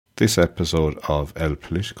This episode of El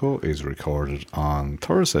Politico is recorded on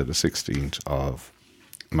Thursday the 16th of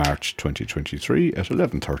March 2023 at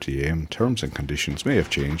 11:30am. Terms and conditions may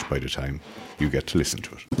have changed by the time you get to listen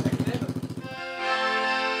to it.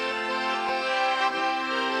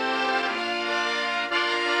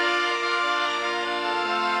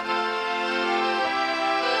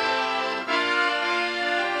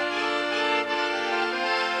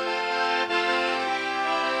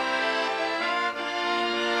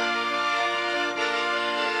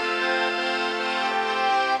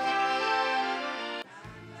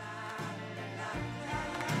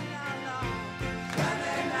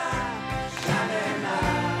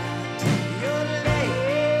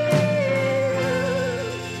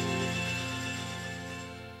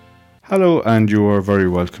 Hello, and you are very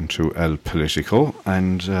welcome to El Politico,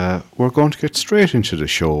 and we're going to get straight into the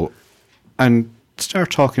show and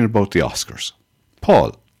start talking about the Oscars.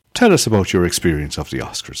 Paul, tell us about your experience of the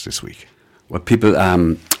Oscars this week. Well, people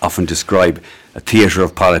often describe a theatre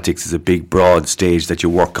of politics as a big, broad stage that you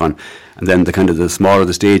work on, and then the smaller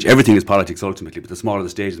the stage, everything is politics ultimately, but the smaller the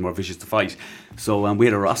stage, the more vicious the fight. So we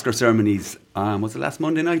had our Oscar ceremonies, was it last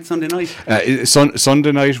Sunday night? Sunday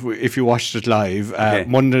night if you watched it live, okay.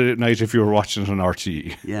 Monday night if you were watching it on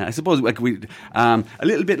RTE. Yeah, I suppose a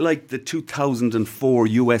little bit like the 2004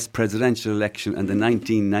 US presidential election and the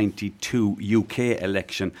 1992 UK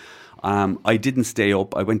election. I didn't stay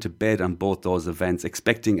up. I went to bed on both those events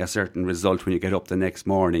expecting a certain result when you get up the next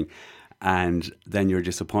morning, and then you're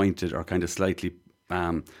disappointed or kind of slightly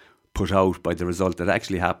put out by the result that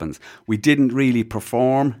actually happens. We didn't really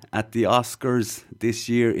perform at the Oscars this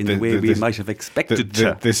year in the way we might have expected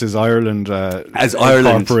to. This is Ireland as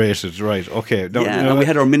Ireland incorporated, right? Okay. And we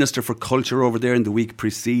had our Minister for Culture over there in the week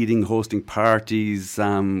preceding, hosting parties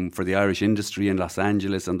for the Irish industry in Los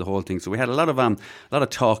Angeles and the whole thing. So we had a lot of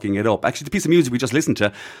talking it up. Actually, the piece of music we just listened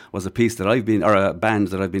to was a band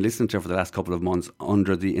that I've been listening to for the last couple of months from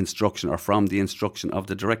the instruction of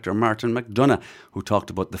the director Martin McDonagh, who talked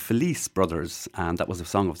about the Felice Brothers, and that was a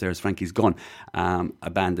song of theirs, Frankie's Gun,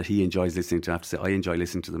 a band that he enjoys listening to. I have to say, I enjoy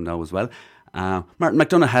listening to them now as well. Martin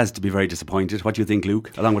McDonagh has to be very disappointed. What do you think,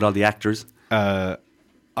 Luke, along with all the actors?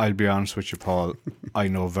 I'll be honest with you, Paul. I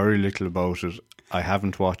know very little about it. I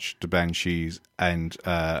haven't watched the Banshees, and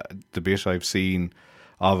the bit I've seen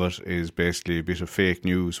of it is basically a bit of fake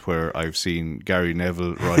news where I've seen Gary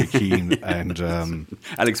Neville, Roy Keane and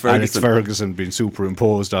Alex Ferguson being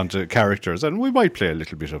superimposed onto characters, and we might play a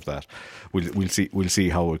little bit of that. We'll see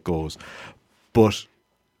how it goes. But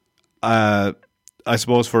I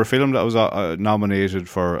suppose for a film that was nominated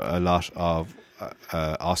for a lot of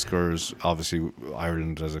Oscars, obviously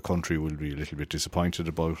Ireland as a country will be a little bit disappointed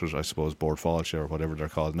about it. I suppose Board Fáilte or whatever they're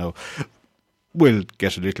called now will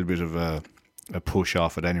get a little bit of a push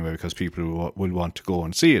off it anyway, because people will want to go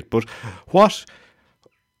and see it. But what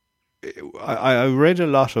I read a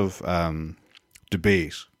lot of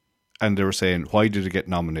debate, and they were saying, why did it get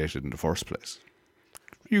nominated in the first place?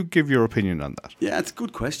 You give your opinion on that. Yeah, it's a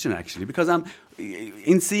good question actually, because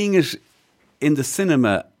in seeing it in the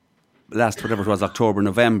cinema last, whatever it was, October,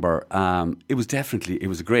 November, it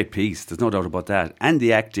was a great piece. There's no doubt about that, and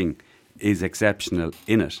the acting is exceptional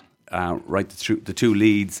in it. Right, the two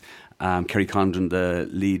leads. Kerry Condon, the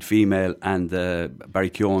lead female, and Barry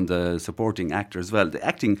Keoghan, the supporting actor as well. The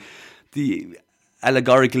acting, the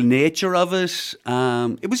allegorical nature of it,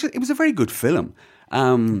 it was a very good film.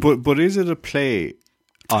 But is it a play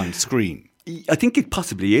on screen? I think it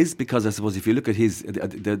possibly is, because I suppose if you look at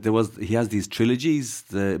he has these trilogies,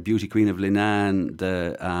 the Beauty Queen of Leenane,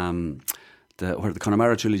 the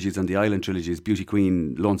Connemara trilogies and the Island trilogies, Beauty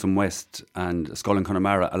Queen, Lonesome West, and Skull and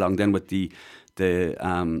Connemara, along then with the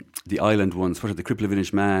Island ones, what are the Cripple of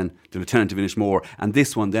Inishmaan, the Lieutenant of Inishmore, and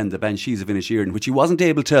this one then, the Banshees of Inisherin, which he wasn't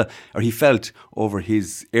able to, or he felt over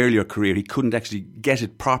his earlier career, he couldn't actually get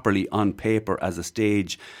it properly on paper as a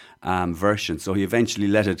stage version. So he eventually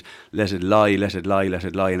let it lie,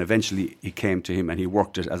 and eventually he came to him and he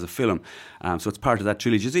worked it as a film. So it's part of that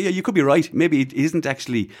trilogy. So yeah, you could be right. Maybe it isn't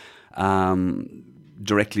actually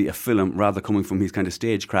directly a film, rather coming from his kind of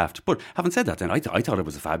stagecraft. But having said that, then I thought it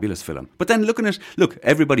was a fabulous film. But then look,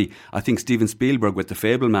 everybody, I think Steven Spielberg with The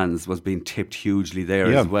Fabelmans was being tipped hugely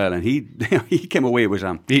there as well, and he came away with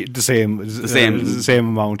the same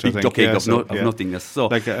amount, I think, duck egg of nothingness. So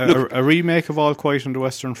like a remake of All Quiet on the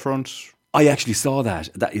Western Front. I actually saw that.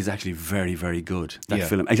 That is actually very, very good. That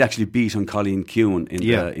film. It actually beat on Colleen Kuhn in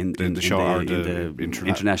the international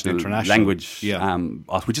language,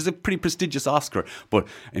 which is a pretty prestigious Oscar. But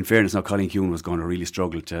in fairness, now Colleen Kuhn was going to really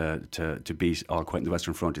struggle to beat All Quiet on the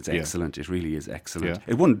Western Front. It's excellent. It really is excellent.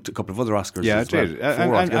 It won a couple of other Oscars. Yeah, as it did.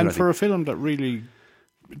 Well. And for a film that really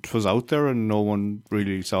it was out there and no one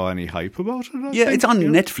really saw any hype about it. I Yeah, think, it's on you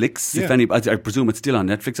know. Netflix. Yeah. If any, I presume it's still on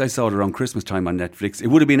Netflix. I saw it around Christmas time on Netflix. It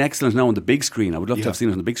would have been excellent now on the big screen. I would love to have seen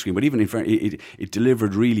it on the big screen. But even if it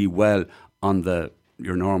delivered really well on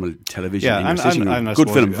your normal television in your sitting room. I Good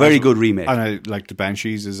suppose- film, very good remake. And I like the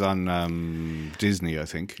Banshees is on Disney, I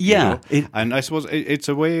think. Yeah, you know. And I suppose it's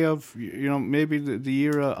a way of, you know, maybe the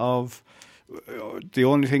era of the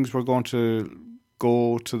only things we're going to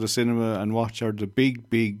go to the cinema and watch are the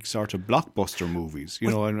big sort of blockbuster movies, you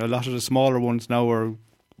know, and a lot of the smaller ones now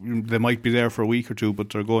they might be there for a week or two, but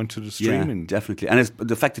they're going to the streaming. Yeah, definitely. And it's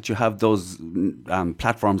the fact that you have those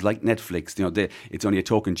platforms like Netflix, you know, it's only a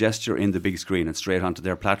token gesture in the big screen and straight onto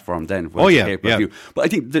their platform then. Pay-per-view. But I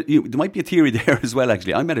think that there might be a theory there as well,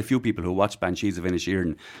 actually. I met a few people who watched Banshees of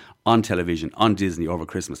Inisherin on television, on Disney over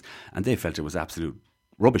Christmas, and they felt it was absolute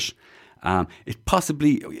rubbish. It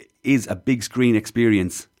possibly is a big screen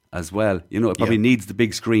experience as well. You know, it probably needs the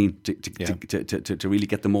big screen to really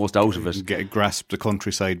get the most out of it. Grasp the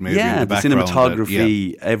countryside maybe in the the background.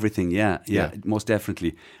 cinematography, everything, most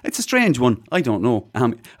definitely. It's a strange one, I don't know.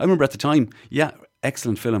 I remember at the time,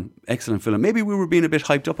 excellent film. Maybe we were being a bit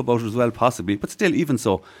hyped up about it as well, possibly, but still, even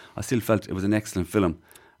so, I still felt it was an excellent film.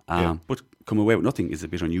 But come away with nothing is a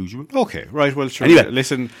bit unusual. Okay, right, well, sure. Anyway.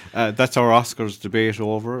 Listen, that's our Oscars debate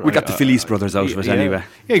over. We got the Felice brothers out of it anyway.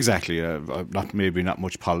 Exactly. Not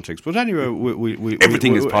much politics, but anyway,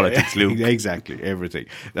 everything is politics, Luke. Exactly, everything.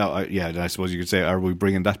 Now, and I suppose you could say, are we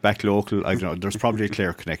bringing that back local? I don't know. There's probably a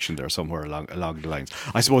clear connection there somewhere along the lines.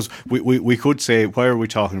 I suppose we could say, why are we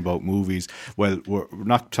talking about movies? Well, we're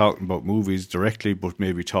not talking about movies directly, but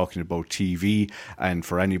maybe talking about TV. And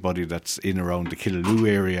for anybody that's in around the Killaloe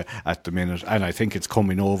area at the minute, and I think it's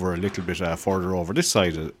coming over a little bit further over this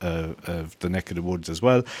side of the neck of the woods as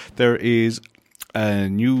well, there is a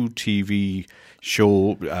new TV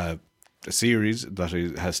show, a series that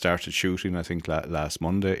has started shooting, I think, last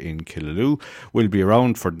Monday in Killaloe. Will be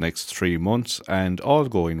around for the next 3 months, and all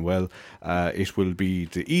going well, it will be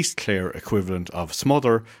the East Clare equivalent of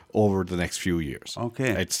Smother over the next few years. Okay.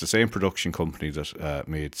 It's the same production company that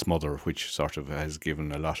made Smother, which sort of has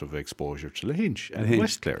given a lot of exposure to Lahinch and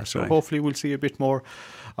West Clare. So hopefully we'll see a bit more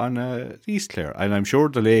on East Clare. And I'm sure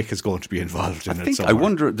the lake is going to be involved in it somewhere. I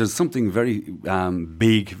wonder, there's something very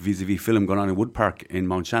big vis-a-vis film going on in Wood Park in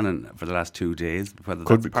Mount Shannon for the last 2 days.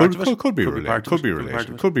 Could be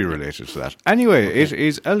related to that. Anyway, it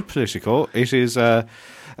is El Politico. It is the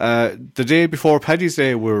day before Paddy's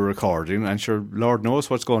Day we're recording, and sure, Lord knows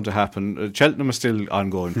what's going to happen. Cheltenham is still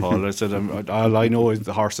ongoing, Paul. I said all I know is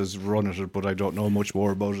the horses run at it, but I don't know much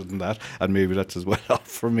more about it than that, and maybe that's as well off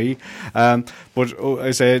for me. But I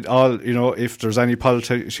said, if there's any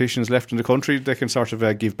politicians left in the country, they can sort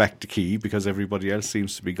of give back the key, because everybody else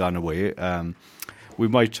seems to be gone away. We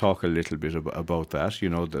might talk a little bit about that. You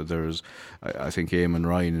know, there's, I think Eamon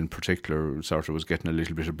Ryan in particular sort of was getting a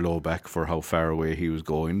little bit of blowback for how far away he was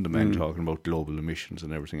going, the man talking about global emissions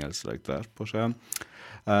and everything else like that.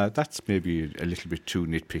 But that's maybe a little bit too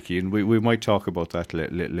nitpicky, and we might talk about that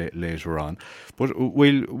later on. But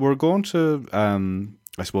we're going to,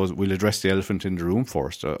 I suppose, we'll address the elephant in the room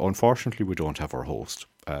first. Unfortunately, we don't have our host.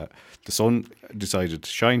 The sun decided to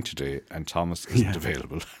shine today, and Thomas isn't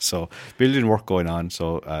available. So building work going on.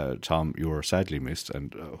 So Tom, you are sadly missed,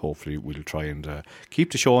 and hopefully we'll try and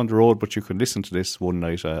keep the show on the road. But you can listen to this one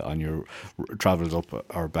night on your travels up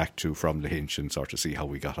or back to from Lahinch and sort of see how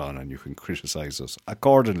we got on, and you can criticise us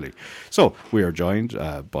accordingly. So we are joined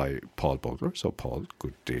by Paul Bugler. So Paul,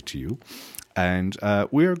 good day to you. And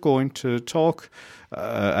we're going to talk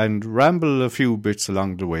and ramble a few bits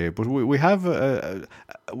along the way, but we have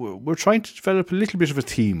we're trying to develop a little bit of a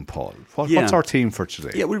theme, Paul. What's our theme for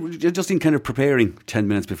today? Yeah, we're just in kind of preparing 10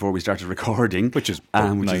 minutes before we started recording. Which is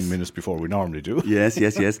 9 minutes before we normally do. Yes.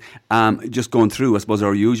 Just going through, I suppose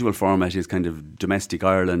our usual format is kind of domestic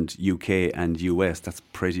Ireland, UK and US. That's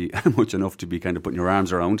pretty much enough to be kind of putting your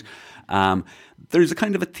arms around. There's a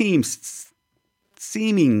kind of a theme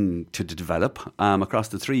seeming to develop across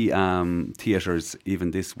the three theatres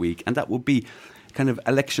even this week, and that would be kind of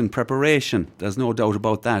election preparation. There's no doubt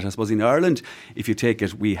about that. I suppose in Ireland, if you take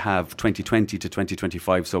it, we have 2020 to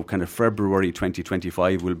 2025, so kind of February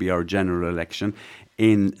 2025 will be our general election.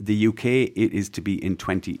 In the UK, it is to be in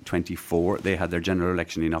 2024. They had their general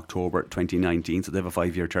election in October 2019, so they have a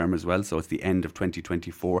 5-year term as well, so it's the end of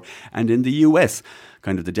 2024. And in the US,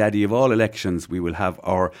 kind of the daddy of all elections, we will have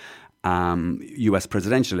our US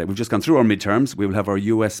presidential. We've just gone through our midterms. We will have our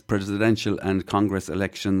US presidential and Congress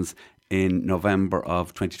elections in November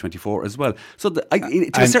of 2024 as well. So to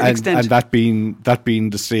a certain extent, and that being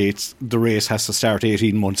the States, the race has to start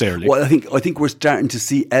 18 months early. Well, I think we're starting to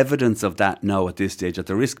see evidence of that now at this stage, at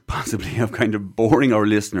the risk possibly of kind of boring our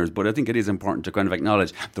listeners. But I think it is important to kind of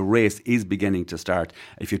acknowledge the race is beginning to start.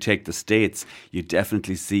 If you take the States, you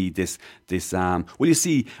definitely see this. You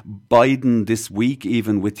see Biden this week,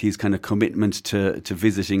 even with his kind of commitment to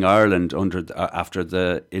visiting Ireland after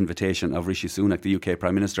the invitation of Rishi Sunak, the UK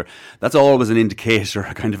Prime Minister. That's always an indicator,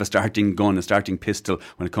 a kind of a starting gun, a starting pistol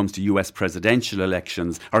when it comes to US presidential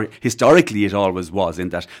elections. Or historically it always was, in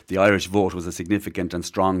that the Irish vote was a significant and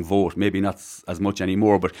strong vote. Maybe not as much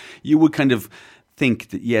anymore, but you would kind of think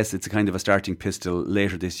that, yes, it's a kind of a starting pistol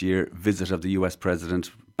later this year. Visit of the US president,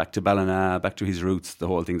 back to Ballina, back to his roots, the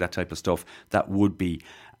whole thing, that type of stuff. That would be.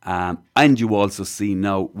 And you also see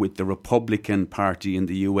now with the Republican Party in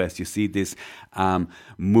the US, you see this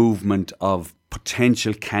movement of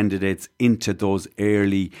potential candidates into those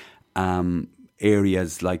early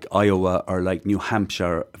areas like Iowa or like New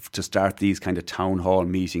Hampshire to start these kind of town hall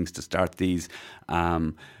meetings, to start these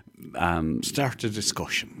start the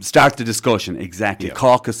discussion. Start the discussion, exactly. Yeah.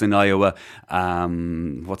 Caucus in Iowa.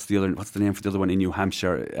 What's the name for the other one in New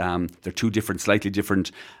Hampshire? They're two slightly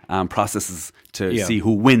different processes to see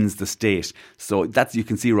who wins the state. So that's, you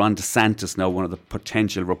can see Ron DeSantis now, one of the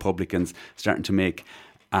potential Republicans, starting to make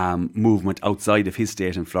movement outside of his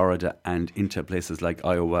state in Florida and into places like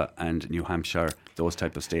Iowa and New Hampshire, those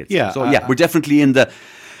type of states. Yeah, so we're definitely in the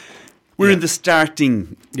in the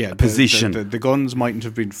starting position. The guns mightn't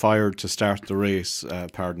have been fired to start the race,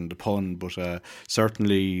 pardon the pun, but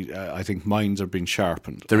certainly I think minds are being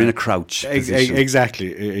sharpened. They're in a crouch position.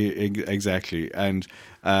 Exactly. And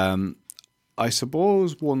I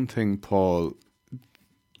suppose one thing, Paul,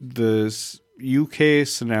 the UK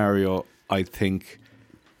scenario, I think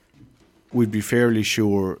we'd be fairly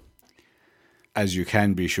sure, as you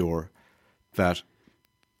can be sure, that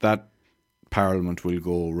Parliament will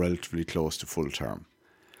go relatively close to full term.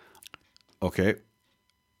 Okay.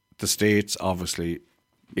 The States obviously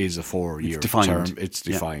is a 4-year term. It's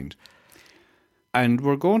defined. Yeah. And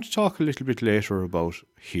we're going to talk a little bit later about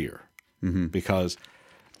here. Mm-hmm. Because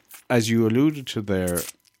as you alluded to there,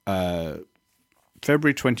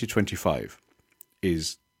 February 2025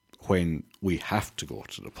 is when we have to go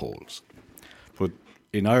to the polls. But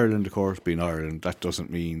in Ireland, of course, being Ireland, that doesn't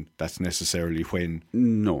mean that's necessarily when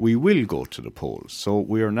we will go to the polls. So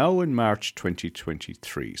we are now in March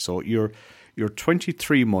 2023. So you're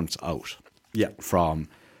 23 months out from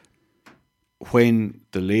when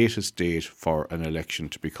the latest date for an election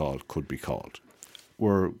to be called could be called.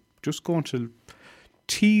 We're just going to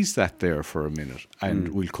tease that there for a minute, and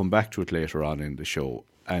we'll come back to it later on in the show.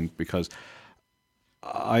 And because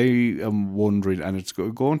I am wondering, and it's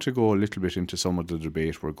going to go a little bit into some of the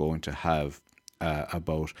debate we're going to have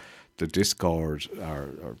about the discord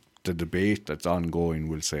or the debate that's ongoing,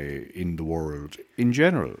 we'll say, in the world in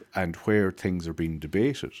general, and where things are being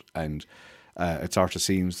debated. And it sort of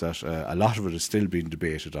seems that a lot of it is still being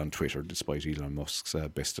debated on Twitter, despite Elon Musk's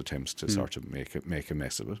best attempts to sort of make a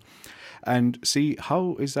mess of it. And see,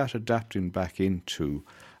 how is that adapting back into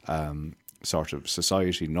sort of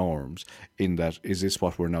society norms, in that, is this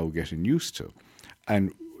what we're now getting used to?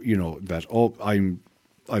 And, you know, that,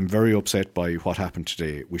 I'm very upset by what happened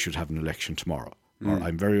today, we should have an election tomorrow. Or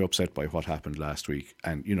I'm very upset by what happened last week.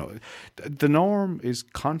 And, you know, the norm is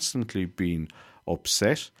constantly being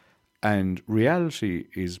upset, and reality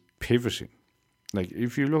is pivoting. Like,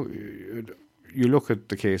 if you look at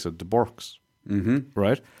the case of the Burkes,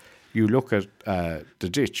 right? You look at the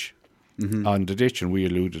ditch. On the ditch, and we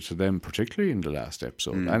alluded to them particularly in the last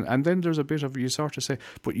episode. And then there's a bit of, you sort of say,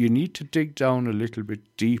 but you need to dig down a little bit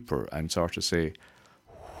deeper and sort of say,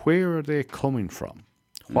 where are they coming from?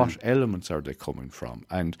 What elements are they coming from?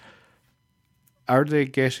 And have they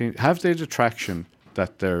the traction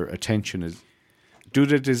that their attention is, do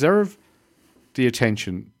they deserve the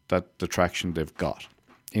attention that the traction they've got?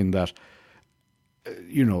 In that,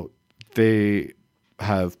 you know, they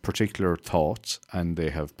have particular thoughts and they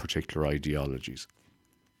have particular ideologies,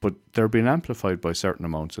 but they're being amplified by certain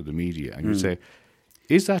amounts of the media. And you say,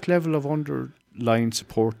 is that level of underlying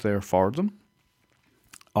support there for them?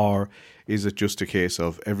 Or is it just a case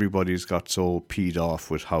of everybody's got so peed off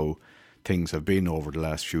with how things have been over the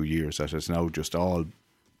last few years that it's now just all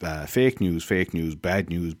fake news, bad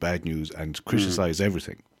news, and criticise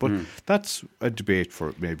everything? But that's a debate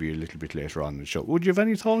for maybe a little bit later on in the show. Would you have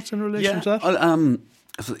any thoughts in relation to that?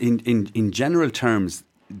 So in general terms,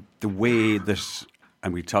 the way that,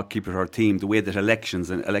 and keep it our theme, the way that elections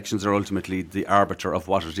are ultimately the arbiter of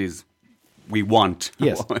what it is we want.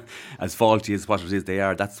 Yes. As faulty as what it is they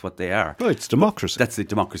are, that's what they are. Well, it's democracy. That's the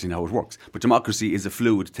democracy and how it works. But democracy is a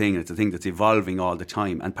fluid thing. It's a thing that's evolving all the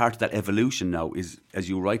time. And part of that evolution now is, as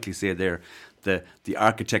you rightly say there, the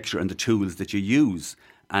architecture and the tools that you use.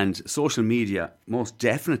 And social media most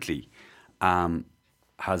definitely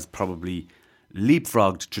has probably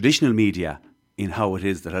leapfrogged traditional media in how it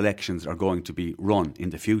is that elections are going to be run in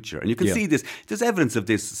the future. And you can see this, there's evidence of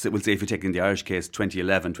this, we'll say if you're taking the Irish case,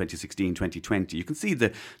 2011, 2016, 2020, you can see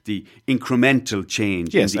the incremental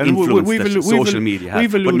change in the influence that social media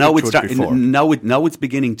has. But now it's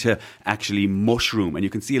beginning to actually mushroom, and you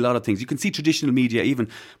can see a lot of things. You can see traditional media, even,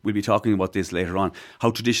 we'll be talking about this later on, how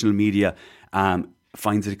traditional media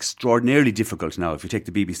finds it extraordinarily difficult now. If you take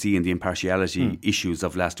the BBC and the impartiality issues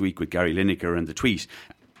of last week with Gary Lineker and the tweet,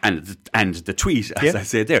 and the tweet, as I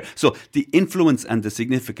say there. So the influence and the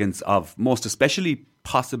significance of, most especially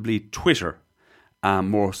possibly Twitter,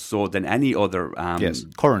 more so than any other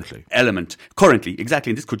element. Currently, exactly,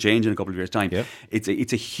 and this could change in a couple of years' time. Yep.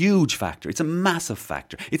 It's a huge factor. It's a massive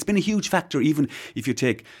factor. It's been a huge factor even if you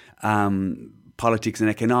take politics and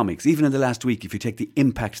economics. Even in the last week, if you take the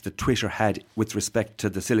impact that Twitter had with respect to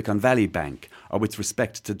the Silicon Valley Bank, or with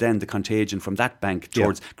respect to then the contagion from that bank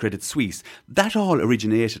towards Credit Suisse, that all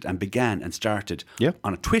originated and began and started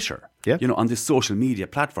on a Twitter, on this social media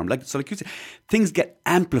platform. Like you say, things get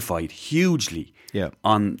amplified hugely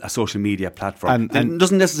on a social media platform. And it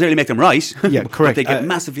doesn't necessarily make them right, correct. But they get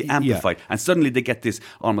massively amplified. And suddenly they get this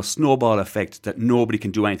almost snowball effect that nobody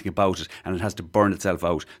can do anything about it, and it has to burn itself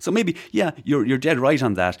out. So maybe, you're dead right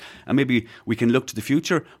on that. And maybe we can look to the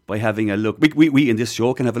future by having a look. We in this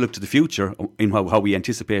show can have a look to the future in how we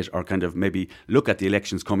anticipate, or kind of maybe look at the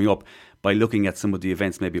elections coming up by looking at some of the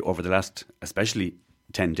events maybe over the last, especially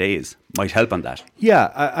 10 days, might help on that.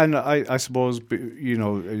 Yeah, and I suppose, as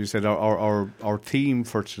you said, our theme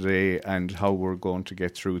for today and how we're going to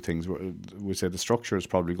get through things, we'll say the structure is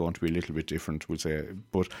probably going to be a little bit different, we'll say.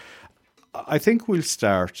 But I think we'll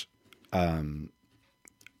start across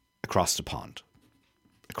the pond,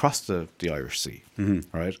 across the Irish Sea,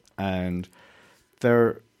 right? And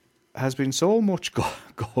there has been so much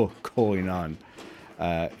going on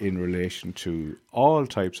in relation to all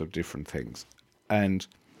types of different things. And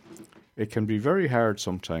it can be very hard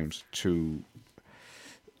sometimes to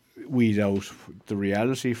weed out the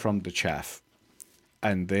reality from the chaff.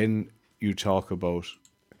 And then you talk about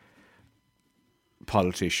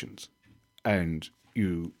politicians, and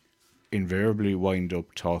you invariably wind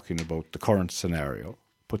up talking about the current scenario.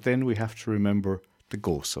 But then we have to remember the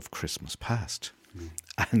ghosts of Christmas past.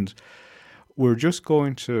 And we're just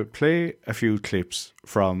going to play a few clips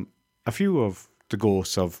from a few of the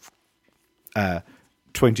ghosts of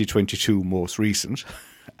 2022 most recent,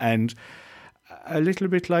 and a little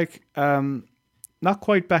bit like not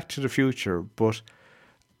quite Back to the Future, but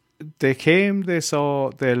they came, they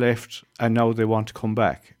saw, they left, and now they want to come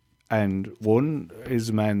back. And one is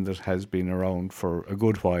a man that has been around for a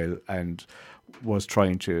good while and was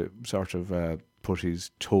trying to sort of put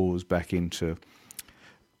his toes back into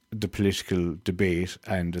the political debate,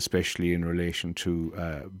 and especially in relation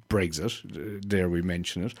to Brexit. There we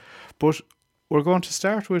mention it. But we're going to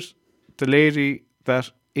start with the lady that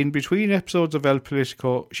in between episodes of El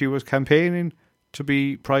Politico, she was campaigning to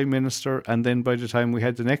be Prime Minister, and then by the time we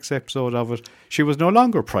had the next episode of it, she was no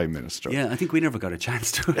longer Prime Minister. Yeah, I think we never got a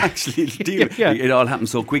chance to actually deal with it. It all happened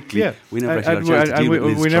so quickly. Yeah. We never got a chance to deal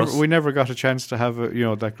with Liz Truss. We never got a chance to have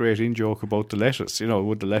that great in-joke about the lettuce.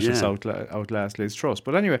 Would the lettuce outlast Liz Truss?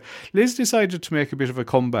 But anyway, Liz decided to make a bit of a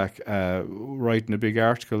comeback, writing a big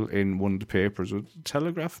article in one of the papers, with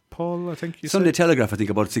Telegraph, Paul, I think you said? Sunday Telegraph, I think,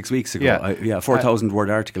 about 6 weeks ago. 4,000-word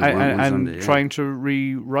article. And trying to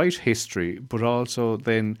rewrite history, but also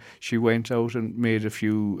then she went out and made a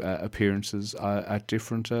few appearances at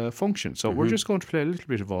different functions. So we're just going to play a little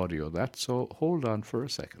bit of audio of that, so hold on for a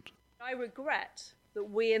second. I regret that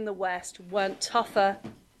we in the West weren't tougher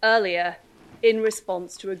earlier in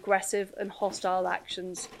response to aggressive and hostile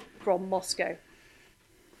actions from Moscow.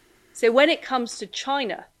 So when it comes to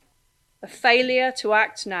China, a failure to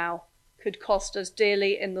act now could cost us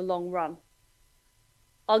dearly in the long run.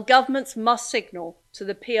 Our governments must signal to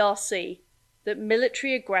the PRC that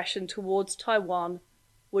military aggression towards Taiwan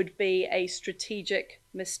would be a strategic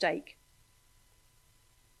mistake.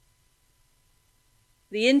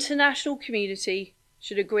 The international community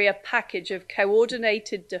should agree a package of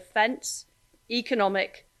coordinated defence,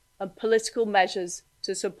 economic and political measures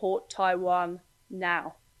to support Taiwan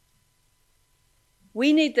now.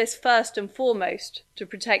 We need this first and foremost to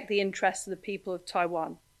protect the interests of the people of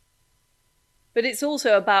Taiwan. But it's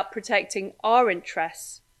also about protecting our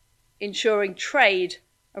interests, ensuring trade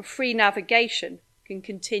and free navigation can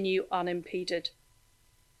continue unimpeded.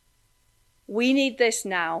 We need this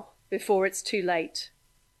now before it's too late.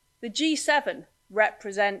 The G7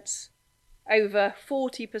 represents over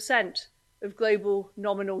 40% of global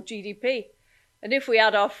nominal GDP. And if we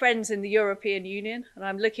add our friends in the European Union, and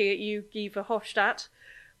I'm looking at you, Guy Verhofstadt,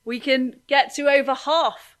 we can get to over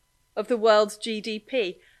half of the world's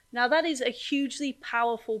GDP. Now, that is a hugely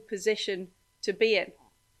powerful position to be in.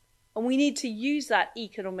 And we need to use that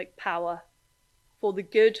economic power for the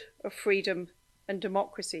good of freedom and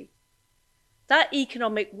democracy. That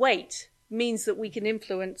economic weight means that we can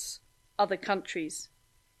influence other countries.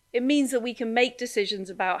 It means that we can make decisions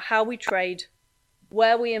about how we trade,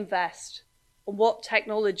 where we invest, and what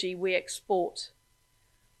technology we export.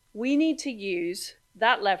 We need to use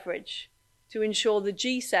that leverage to ensure the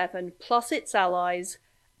G7 plus its allies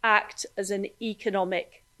act as an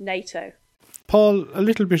economic NATO. Paul, a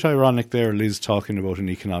little bit ironic there, Liz talking about an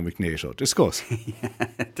economic NATO. Discuss. I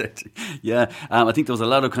think there was a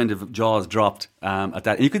lot of kind of jaws dropped at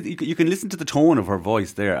that. You can listen to the tone of her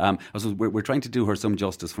voice there. We're trying to do her some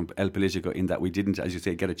justice from El Politico in that we didn't, as you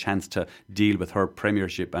say, get a chance to deal with her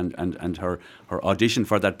premiership and her audition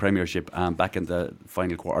for that premiership back in the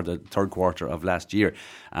final quarter, the third quarter of last year.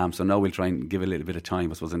 So now we'll try and give a little bit of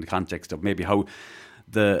time, I suppose, in the context of maybe how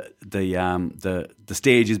the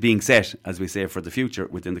stage is being set, as we say, for the future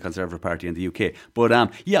within the Conservative Party in the UK. But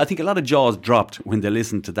I think a lot of jaws dropped when they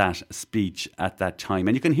listened to that speech at that time.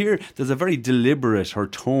 And you can hear there's a very deliberate, her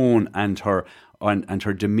tone and her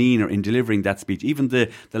demeanour in delivering that speech, even the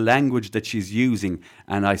language that she's using,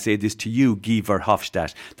 and I say this to you, Guy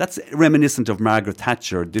Verhofstadt, that's reminiscent of Margaret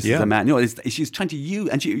Thatcher. This is a man, she's trying to use,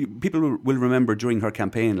 and people will remember during her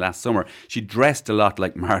campaign last summer, she dressed a lot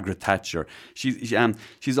like Margaret Thatcher.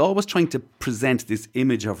 She's always trying to present this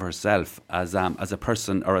image of herself as a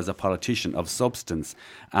person or as a politician of substance.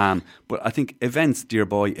 But I think events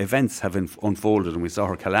have unfolded, and we saw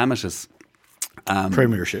her calamitous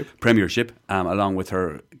Premiership, along with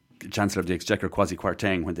her Chancellor of the Exchequer, Kwasi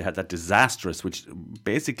Kwarteng, when they had that disastrous, which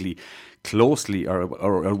basically closely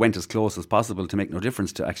or went as close as possible to make no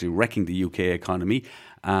difference to actually wrecking the UK economy.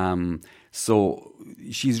 So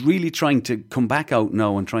she's really trying to come back out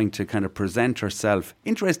now and trying to kind of present herself.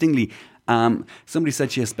 Interestingly, somebody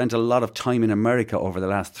said she has spent a lot of time in America over the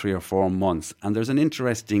last 3 or 4 months, and there's an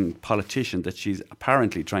interesting politician that she's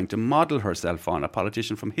apparently trying to model herself on, a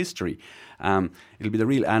politician from history. It'll be the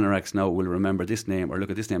real anoraks now will remember this name or look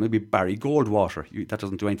at this name. It'll be Barry Goldwater. That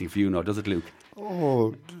doesn't do anything for you now, does it, Luke?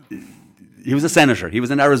 Oh, he was a senator. He was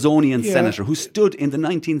an Arizonian senator who stood in the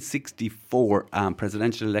 1964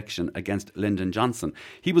 presidential election against Lyndon Johnson.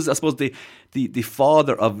 He was, I suppose, the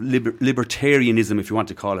father of libertarianism, if you want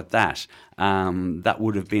to call it that. That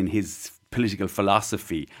would have been his political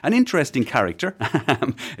philosophy. An interesting character.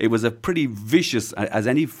 It was a pretty vicious, as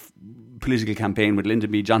any political campaign with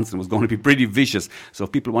Lyndon B. Johnson was going to be pretty vicious. So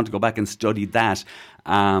if people want to go back and study that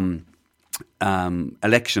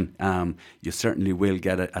election, you certainly will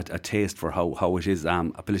get a taste for how it is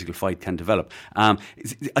a political fight can develop. I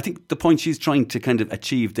think the point she's trying to kind of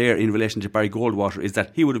achieve there in relation to Barry Goldwater is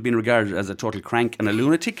that he would have been regarded as a total crank and a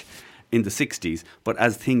lunatic in the 60s, but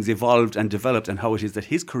as things evolved and developed, and how it is that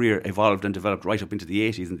his career evolved and developed right up into the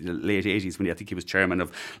 80s, in the late 80s, when I think he was chairman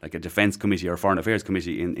of like a defence committee or foreign affairs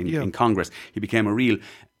committee in Congress, he became a real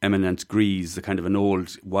eminent grease, a kind of an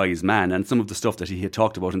old wise man, and some of the stuff that he had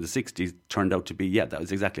talked about in the 60s turned out to be, that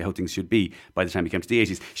was exactly how things should be by the time he came to the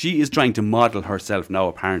 80s. She is trying to model herself now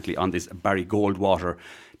apparently on this Barry Goldwater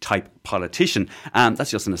type politician.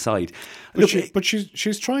 That's just an aside. But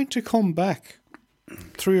she's trying to come back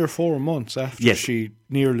 3 or 4 months after she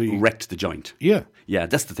nearly wrecked the joint. Yeah,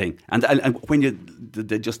 that's the thing. And when you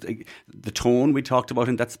the tone we talked about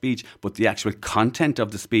in that speech, but the actual content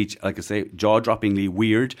of the speech, like I say, jaw-droppingly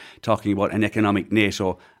weird. Talking about an economic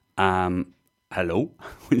NATO. Hello,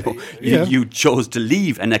 you chose to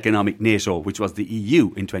leave an economic NATO, which was the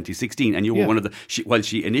EU in 2016, and you were one of the. While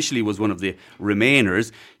she initially was one of the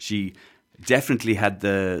remainers, she definitely had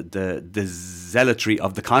the zealotry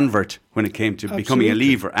of the convert when it came to becoming a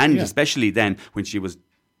leaver, and especially then when she was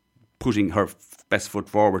putting her best foot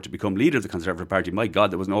forward to become leader of the Conservative Party. My God,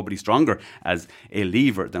 there was nobody stronger as a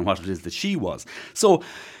leaver than what it is that she was. So,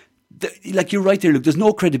 like you're right there, look, there's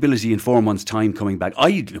no credibility in 4 months' time coming back.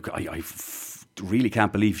 I really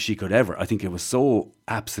can't believe she could ever. I think it was so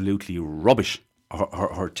absolutely rubbish.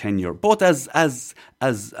 Her tenure, both as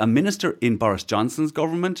a minister in Boris Johnson's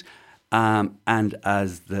government, and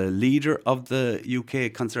as the leader of the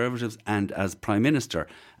UK Conservatives and as Prime Minister.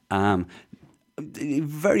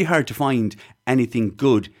 Very hard to find anything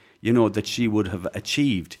good, that she would have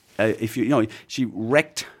achieved if she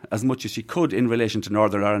wrecked as much as she could in relation to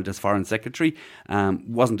Northern Ireland as Foreign Secretary.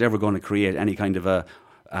 Wasn't ever going to create any kind of a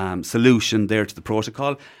solution there to the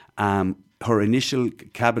protocol. Her initial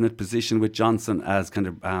cabinet position with Johnson as kind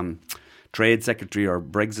of trade secretary or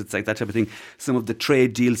Brexit, that type of thing, some of the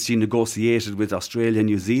trade deals she negotiated with Australia and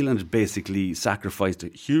New Zealand basically sacrificed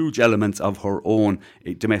huge elements of her own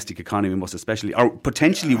domestic economy, most especially, or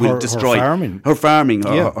potentially will destroy her farming,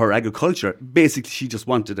 her agriculture. Basically, she just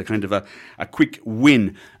wanted a kind of a quick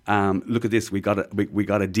win. Look at this, we got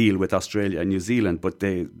a deal with Australia and New Zealand, but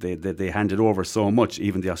they handed over so much.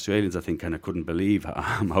 Even the Australians, I think, kind of couldn't believe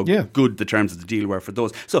how good the terms of the deal were for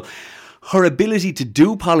those. So her ability to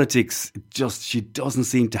do politics, she doesn't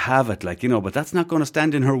seem to have it, but that's not going to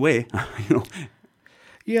stand in her way,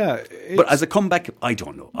 Yeah. But as a comeback, I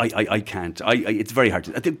don't know. I can't. It's very hard.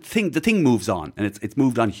 The thing moves on, and it's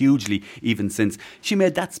moved on hugely even since she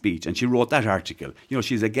made that speech and she wrote that article.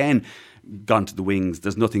 She's again gone to the wings.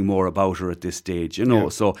 There's nothing more about her at this stage, Yeah.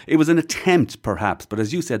 So it was an attempt, perhaps. But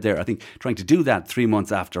as you said there, I think trying to do that 3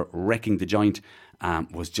 months after wrecking the joint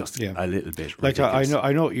was just a little bit ridiculous.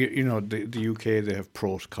 I know. The UK, they have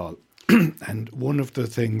protocol, and one of the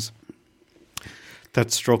things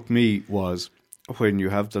that struck me was when you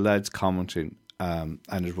have the lads commenting, and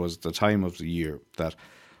it was the time of the year that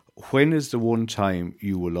when is the one time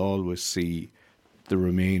you will always see the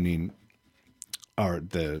remaining or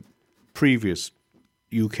the previous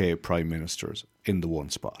UK Prime Ministers in the one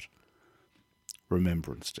spot?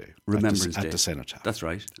 Remembrance Day. At the Senate House. That's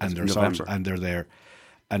right. And That's they're there,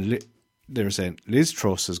 and they're saying Liz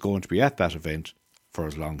Truss is going to be at that event for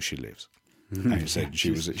as long as she lives. And he said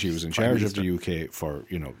she was in charge of the UK for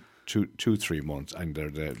 2-3 months, and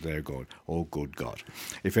they're going, oh good God,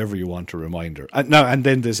 if ever you want a reminder. And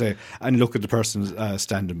then they say, and look at the person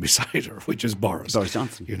standing beside her, which is Boris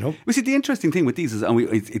Johnson. We see, the interesting thing with these is, and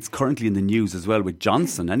it's currently in the news as well with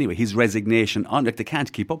Johnson anyway, his resignation they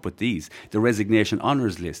can't keep up with these. The resignation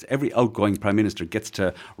honours list. Every outgoing Prime Minister gets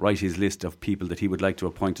to write his list of people that he would like to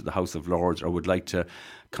appoint to the House of Lords or would like to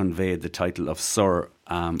convey the title of Sir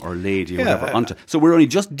or Lady or whatever onto. So we're only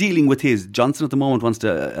just dealing with his. Johnson at the moment wants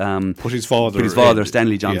to put his father,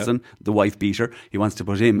 Stanley Johnson, the wife beater. He wants to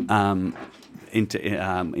put him into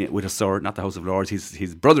with a Sir, not the House of Lords.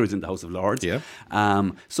 His brother is in the House of Lords. Yeah.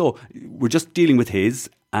 So we're just dealing with his.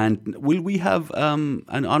 And will we have an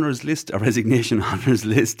honours list, a resignation honours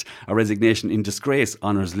list, a resignation in disgrace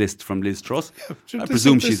honours list from Liz Truss? Yeah, I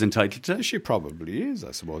presume she's entitled to. She probably is,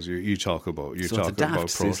 I suppose. You talk about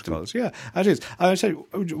protocols. System. Yeah, it is. And I said,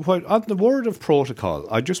 on the word of protocol,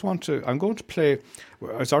 I'm going to play.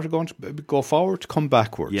 I sort of going to go forward to come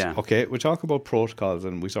backwards. Yeah. Okay, we talk about protocols,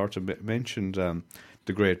 and we sort of mentioned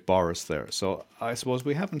the great Boris there. So I suppose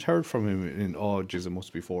we haven't heard from him in, it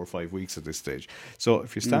must be 4 or 5 weeks at this stage. So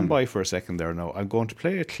if you stand by for a second there now, I'm going to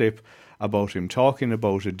play a clip about him talking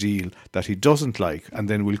about a deal that he doesn't like, and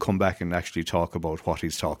then we'll come back and actually talk about what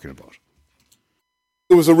he's talking about.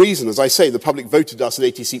 There was a reason, as I say, the public voted us an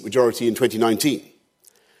 80-seat majority in 2019.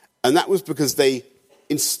 And that was because they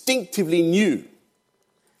instinctively knew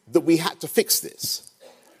that we had to fix this.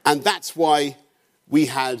 And that's why we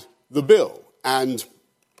had the bill. And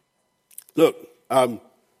look,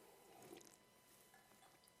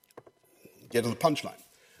 get to the punchline.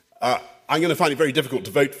 I'm going to find it very difficult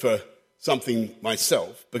to vote for something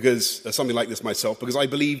myself, something like this myself, because I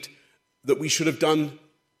believed that we should have done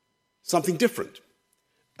something different.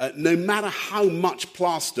 No matter how much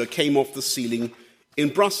plaster came off the ceiling in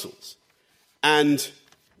Brussels. And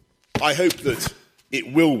I hope that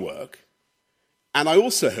it will work. And I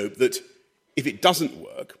also hope that if it doesn't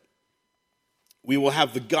work, we will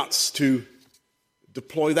have the guts to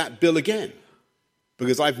deploy that bill again.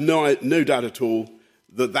 Because I've no doubt at all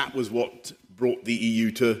that that was what brought the EU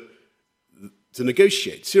to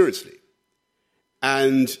negotiate seriously.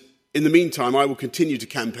 And in the meantime, I will continue to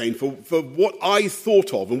campaign for what I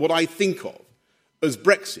thought of and what I think of as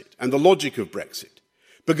Brexit and the logic of Brexit.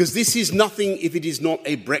 Because this is nothing if it is not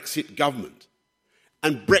a Brexit government.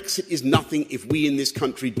 And Brexit is nothing if we in this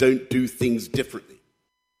country don't do things differently.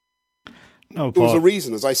 No, Paul, there was a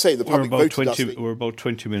reason, as I say, the public voted us. We're about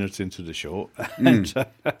 20 minutes into the show. And,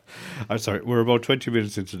 I'm sorry, we're about 20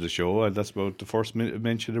 minutes into the show, and that's about the first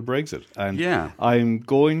mention of Brexit. And I'm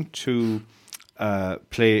going to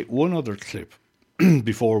play one other clip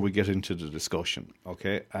before we get into the discussion,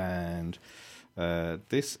 okay? And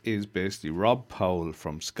this is basically Rob Powell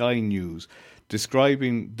from Sky News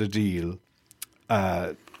describing the deal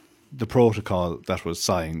the protocol that was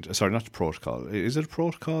signed. Sorry, not the protocol. Is it a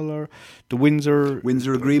protocol or the Windsor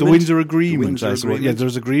Agreement? The Windsor Agreement. Windsor Agreement. Yeah,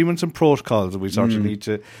 there's agreements and protocols that we sort of need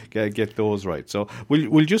to get those right. So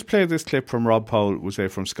we'll just play this clip from Rob Powell, we'll say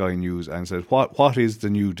from Sky News, and says what is the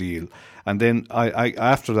new deal, and then I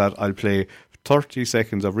after that I'll play 30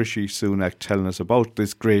 seconds of Rishi Sunak telling us about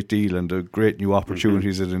this great deal and the great new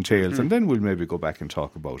opportunities it entails, and then we'll maybe go back and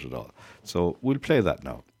talk about it all. So we'll play that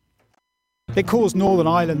now. It caused Northern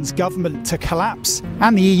Ireland's government to collapse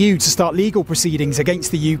and the EU to start legal proceedings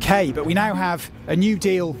against the UK. But we now have a new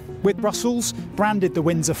deal with Brussels, branded the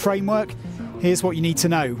Windsor Framework. Here's what you need to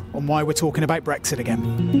know on why we're talking about Brexit again.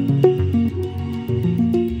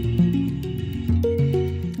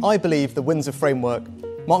 I believe the Windsor Framework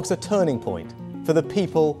marks a turning point for the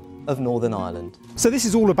people of Northern Ireland. So this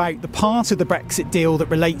is all about the part of the Brexit deal that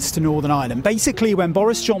relates to Northern Ireland. Basically, when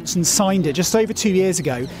Boris Johnson signed it just over 2 years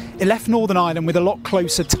ago, it left Northern Ireland with a lot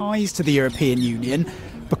closer ties to the European Union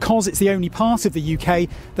because it's the only part of the UK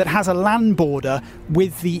that has a land border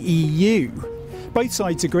with the EU. Both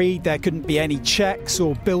sides agreed there couldn't be any checks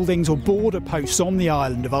or buildings or border posts on the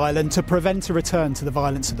island of Ireland to prevent a return to the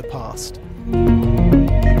violence of the past.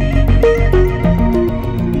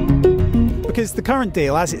 Because the current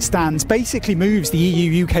deal, as it stands, basically moves the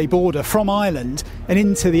EU-UK border from Ireland and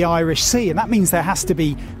into the Irish Sea, and that means there has to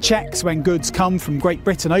be checks when goods come from Great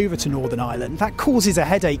Britain over to Northern Ireland. That causes a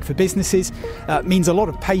headache for businesses, means a lot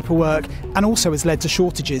of paperwork, and also has led to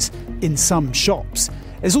shortages in some shops.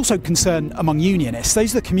 There's also concern among unionists.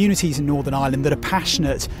 Those are the communities in Northern Ireland that are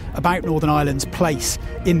passionate about Northern Ireland's place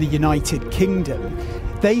in the United Kingdom.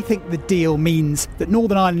 They think the deal means that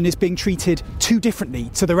Northern Ireland is being treated too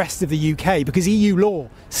differently to the rest of the UK because EU law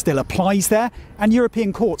still applies there and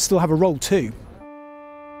European courts still have a role too.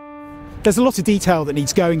 There's a lot of detail that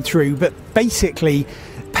needs going through, but basically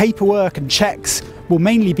paperwork and checks will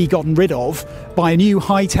mainly be gotten rid of by a new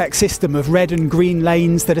high-tech system of red and green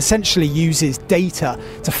lanes that essentially uses data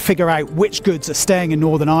to figure out which goods are staying in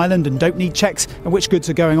Northern Ireland and don't need checks and which goods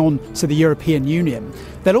are going on to the European Union.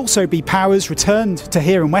 There'll also be powers returned to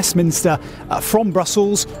here in Westminster from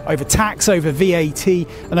Brussels over tax, over VAT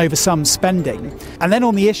and over some spending. And then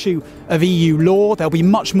on the issue of EU law, there'll be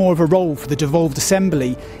much more of a role for the devolved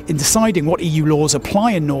assembly in deciding what EU laws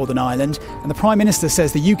apply in Northern Ireland, and the Prime Minister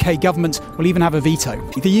says the UK government will even have a veto.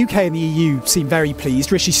 The UK and the EU seem very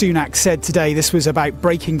pleased. Rishi Sunak said today this was about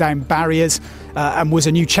breaking down barriers and was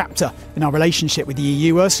a new chapter in our relationship with the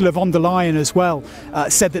EU. Ursula von der Leyen as well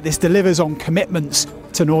said that this delivers on commitments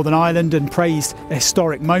to Northern Ireland and praised a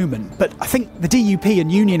historic moment. But I think the DUP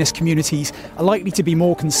and unionist communities are likely to be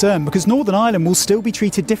more concerned because Northern Ireland will still be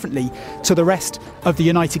treated differently to the rest of the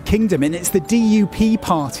United Kingdom, and it's the DUP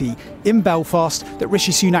party in Belfast that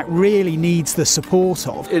Rishi Sunak really needs the support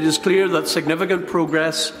of. It is clear that significant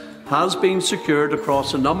progress has been secured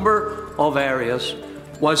across a number of areas,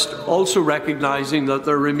 whilst also recognising that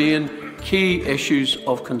there remain key issues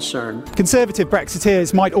of concern. Conservative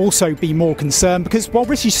Brexiteers might also be more concerned because while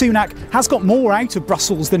Rishi Sunak has got more out of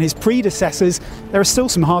Brussels than his predecessors, there are still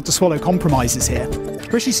some hard-to-swallow compromises here.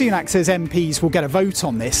 Rishi Sunak says MPs will get a vote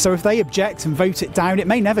on this, so if they object and vote it down, it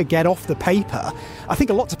may never get off the paper. I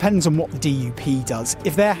think a lot depends on what the DUP does.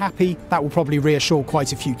 If they're happy, that will probably reassure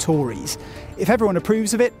quite a few Tories. If everyone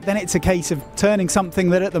approves of it, then it's a case of turning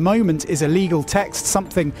something that at the moment is a legal text,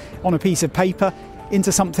 something on a piece of paper, into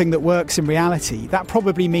something that works in reality. That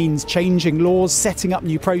probably means changing laws, setting up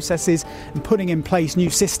new processes and putting in place new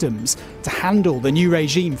systems to handle the new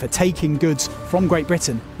regime for taking goods from Great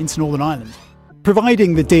Britain into Northern Ireland.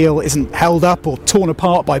 Providing the deal isn't held up or torn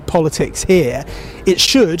apart by politics here, it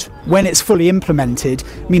should, when it's fully implemented,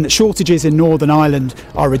 mean that shortages in Northern Ireland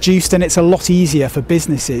are reduced and it's a lot easier for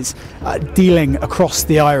businesses dealing across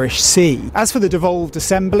the Irish Sea. As for the devolved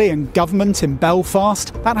assembly and government in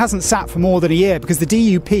Belfast, that hasn't sat for more than a year because the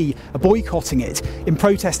DUP are boycotting it in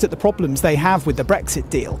protest at the problems they have with the Brexit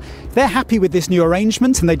deal. If they're happy with this new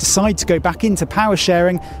arrangement and they decide to go back into power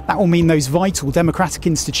sharing, that will mean those vital democratic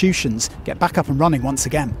institutions get back up and running once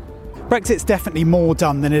again. Brexit's definitely more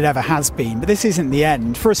done than it ever has been, but this isn't the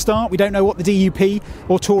end. For a start, we don't know what the DUP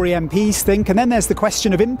or Tory MPs think, and then there's the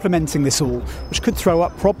question of implementing this all, which could throw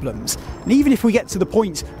up problems. And even if we get to the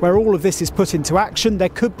point where all of this is put into action, there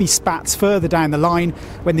could be spats further down the line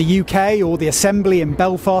when the UK or the Assembly in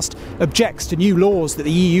Belfast objects to new laws that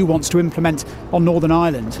the EU wants to implement on Northern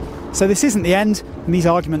Ireland. So this isn't the end, and these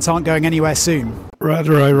arguments aren't going anywhere soon.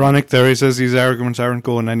 Rather ironic there, he says these arguments aren't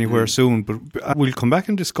going anywhere soon, but we'll come back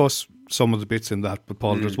and discuss some of the bits in that, but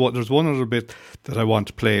Paul, there's one other bit that I want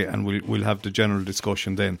to play, and we'll have the general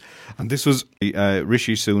discussion then. And this was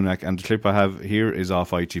Rishi Sunak, and the clip I have here is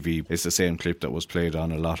off ITV. It's the same clip that was played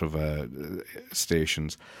on a lot of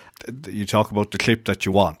stations. You talk about the clip that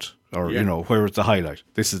you want, or where is the highlight?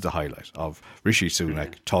 This is the highlight of Rishi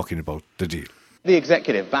Sunak talking about the deal. The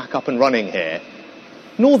executive back up and running here.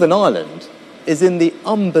 Northern Ireland is in the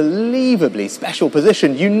unbelievably special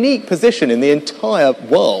position, unique position in the entire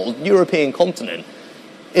world, European continent,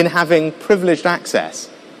 in having privileged access,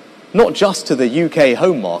 not just to the UK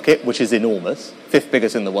home market, which is enormous, 5th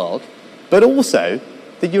biggest in the world, but also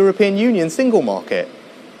the European Union single market.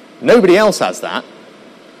 Nobody else has that.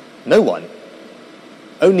 No one.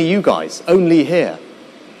 Only you guys. Only here.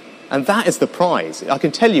 And that is the prize. I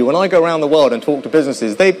can tell you, when I go around the world and talk to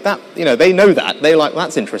businesses, they know that. They're like,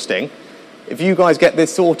 that's interesting. If you guys get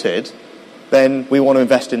this sorted, then we want to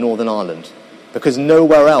invest in Northern Ireland, because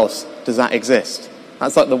nowhere else does that exist.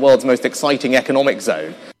 That's like the world's most exciting economic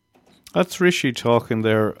zone. That's Rishi talking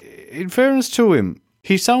there. In fairness to him,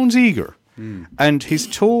 he sounds eager. And his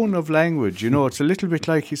tone of language, it's a little bit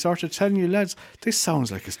like he's sort of telling you, lads, this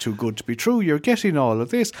sounds like it's too good to be true. You're getting all of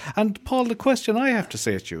this. And Paul, the question I have to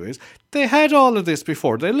say to you is, they had all of this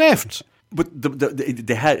before they left. But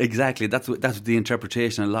they had, exactly, that's the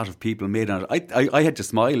interpretation a lot of people made on it. I had to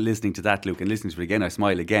smile listening to that, Luke, and listening to it again, I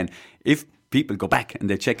smile again. If people go back and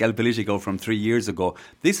they check El Politico from 3 years ago,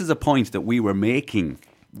 this is a point that we were making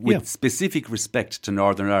with specific respect to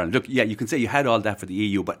Northern Ireland. Look, you can say you had all that for the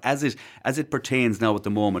EU, but as it pertains now at the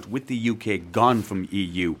moment, with the UK gone from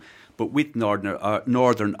EU, but with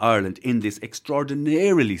Northern Ireland in this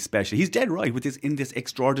extraordinarily special, he's dead right, in this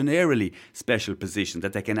extraordinarily special position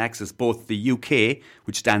that they can access both the UK,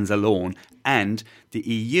 which stands alone, and the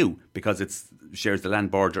EU, because it shares the land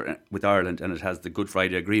border with Ireland and it has the Good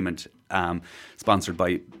Friday Agreement sponsored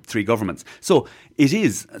by 3 governments. So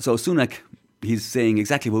Sunak, he's saying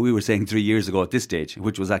exactly what we were saying 3 years ago at this stage,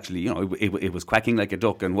 which was actually, it was quacking like a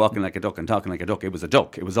duck and walking like a duck and talking like a duck. It was a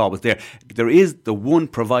duck. It was always there. There is the one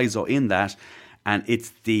proviso in that, and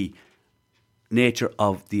it's the nature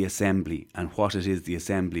of the Assembly and what it is the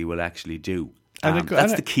Assembly will actually do.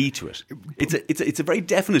 That's the key to it. It's a very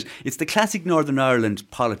definite. It's the classic Northern Ireland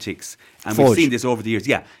politics, and we've seen this over the years.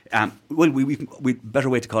 Yeah. We better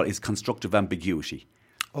way to call it is constructive ambiguity.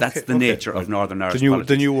 That's the nature of Northern Irish politics.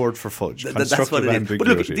 The new word for fudge. That's what it is. But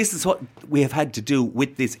look, this is what we have had to do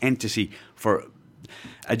with this entity for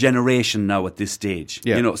a generation now at this stage.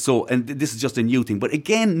 Yeah. So, and this is just a new thing. But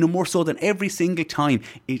again, no more so than every single time,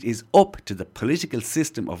 it is up to the political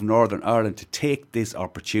system of Northern Ireland to take this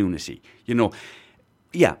opportunity.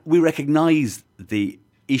 We recognise the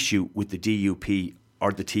issue with the DUP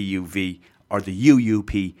or the TUV or the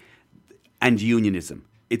UUP and unionism.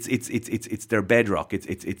 It's their bedrock.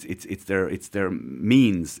 It's their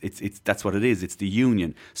means. That's what it is. It's the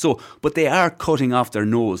union. So, but they are cutting off their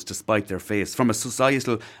nose to spite their face from a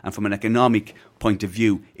societal and from an economic point of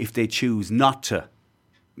view. If they choose not to,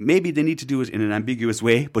 maybe they need to do it in an ambiguous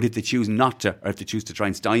way. But if they choose not to, or if they choose to try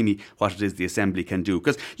and stymie what it is the Assembly can do,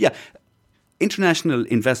 because international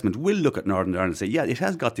investment will look at Northern Ireland and say, it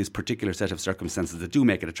has got this particular set of circumstances that do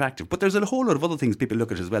make it attractive. But there's a whole lot of other things people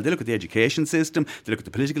look at as well. They look at the education system, they look at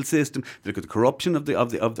the political system, they look at the corruption of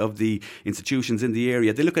the institutions in the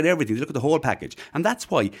area. They look at everything. They look at the whole package. And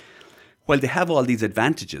that's why, while they have all these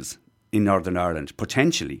advantages in Northern Ireland,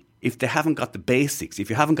 potentially, if they haven't got the basics, if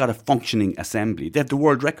you haven't got a functioning Assembly, they have the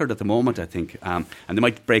world record at the moment, I think, and they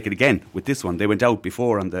might break it again with this one. They went out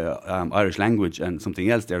before on the Irish language and something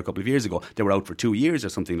else there a couple of years ago. They were out for 2 years or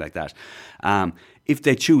something like that. If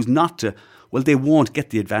they choose not to, well, they won't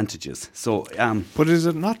get the advantages. So, but is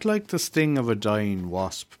it not like the sting of a dying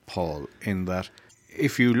wasp, Paul, in that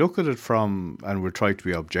if you look at it from, and we're trying to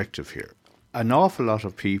be objective here, an awful lot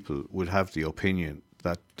of people would have the opinion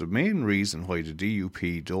that the main reason why the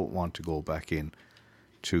DUP don't want to go back in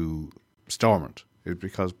to Stormont is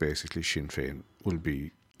because basically Sinn Féin will be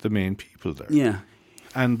the main people there. Yeah.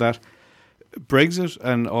 And that Brexit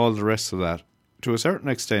and all the rest of that, to a certain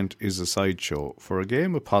extent, is a sideshow for a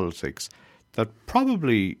game of politics that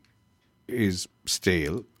probably is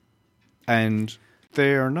stale, and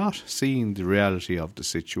they are not seeing the reality of the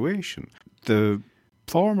situation. The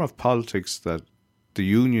form of politics that the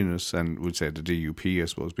Unionists and would say the DUP, I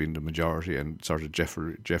suppose, being the majority, and sort of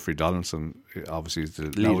Jeffrey Donaldson, obviously, is the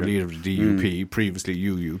leader of the DUP, previously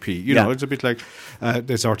UUP. You know, it's a bit like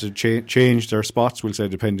they sort of change their spots, we'll say,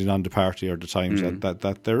 depending on the party or the times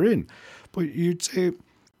that they're in. But you'd say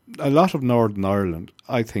a lot of Northern Ireland,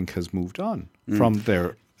 I think, has moved on from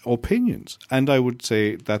their opinions. And I would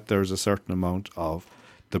say that there's a certain amount of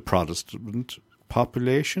the Protestant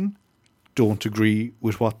population don't agree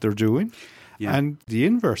with what they're doing. Yeah. And the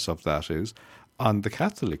inverse of that is, on the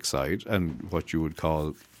Catholic side, and what you would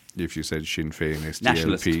call, if you said Sinn Féin, SDLP,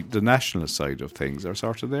 Nationalist. the nationalist side of things, are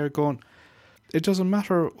sort of there going, it doesn't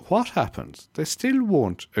matter what happens, they still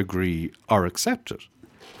won't agree or accept it.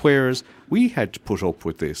 Whereas we had to put up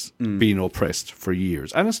with this being oppressed for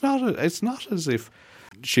years. And it's not as if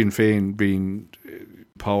Sinn Féin being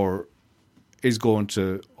power is going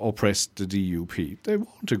to oppress the DUP. They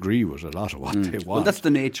won't agree with a lot of what they want. Well, that's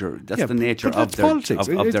the nature. That's the nature but of that's their politics.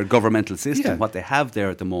 of their governmental system. Yeah. What they have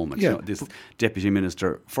there at the moment. Yeah. You know, this deputy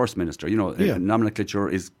minister, first minister. You know, Yeah. nomenclature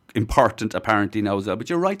is important apparently now as well. But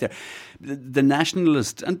you're right there. The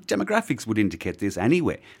nationalist and demographics would indicate this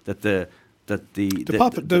anyway. That the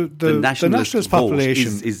nationalist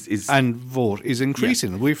population is and vote is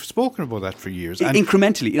increasing. We've spoken about that for years. And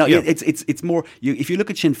incrementally. You know, Yeah. it's more. If you look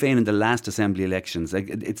at Sinn Féin in the last assembly elections, like,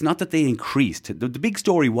 it's not that they increased. The big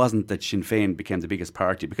story wasn't that Sinn Féin became the biggest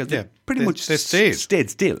party, because they pretty much they stayed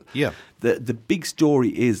still. Yeah. The big story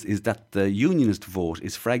is that the unionist vote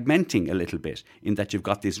is fragmenting a little bit, in that you've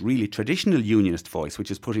got this really traditional unionist voice,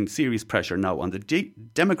 which is putting serious pressure now on the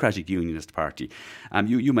Democratic Unionist Party.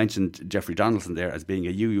 You mentioned Jeffrey Donaldson there as being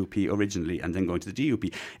a UUP originally and then going to the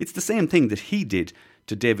DUP. It's the same thing that he did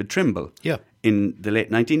to David Trimble in the late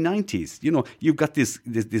 1990s. You know, you've got this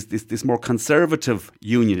more conservative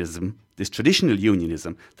unionism, this traditional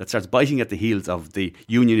unionism that starts biting at the heels of the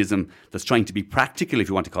unionism that's trying to be practical, if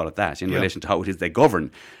you want to call it that, in relation to how it is they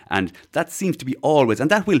govern. And that seems to be always, and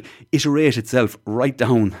that will iterate itself right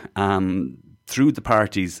down through the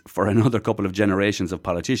parties for another couple of generations of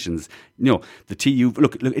politicians. You know, the TUV,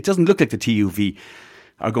 look, it doesn't look like the TUV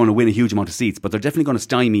are going to win a huge amount of seats, but they're definitely going to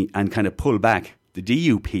stymie and kind of pull back the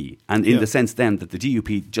DUP, and in the sense then that the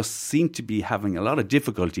DUP just seem to be having a lot of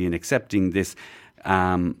difficulty in accepting this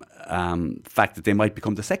fact that they might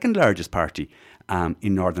become the second largest party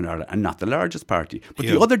in Northern Ireland and not the largest party. But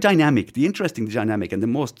the other dynamic, the interesting dynamic and the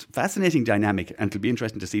most fascinating dynamic, and it'll be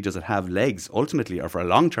interesting to see does it have legs ultimately or for a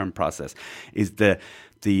long-term process, is the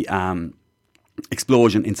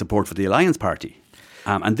explosion in support for the Alliance Party.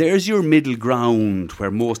 And there's your middle ground where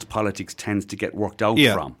most politics tends to get worked out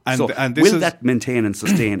from. And will that maintain and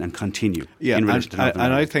sustain and continue in relation to Northern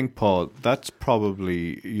Ireland? I think, Paul, that's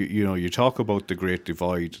probably, you know, you talk about the great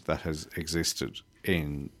divide that has existed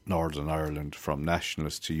in Northern Ireland from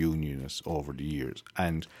nationalists to unionists over the years.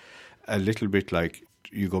 And a little bit like,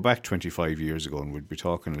 you go back 25 years ago, and we'll be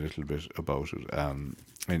talking a little bit about it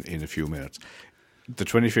in a few minutes. The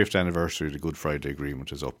 25th anniversary of the Good Friday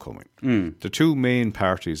Agreement is upcoming. The two main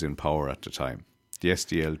parties in power at the time, the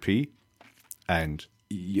SDLP and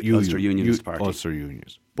Ulster Unionist Party. Ulster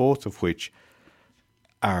Unions, both of which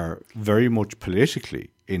are very much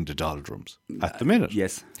politically in the doldrums at the minute.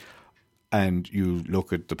 Yes. And you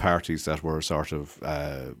look at the parties that were sort of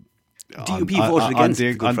DUP voted against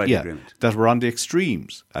the Good Friday Agreement. That were on the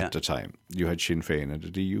extremes at the time. You had Sinn Féin and the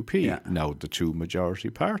DUP, now the two majority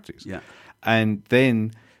parties. Yeah. And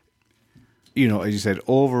then, you know, as you said,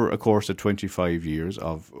 over a course of 25 years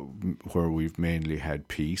of where we've mainly had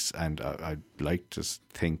peace, and I'd like to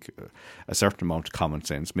think a certain amount of common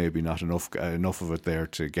sense, maybe not enough of it there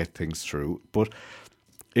to get things through. But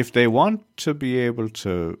if they want to be able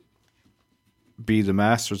to be the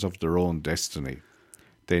masters of their own destiny,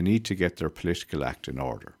 they need to get their political act in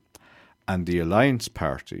order. And the Alliance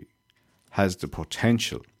Party has the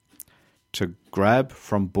potential to grab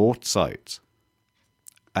from both sides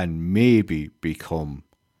and maybe become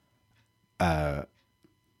a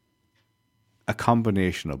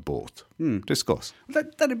combination of both. Discuss.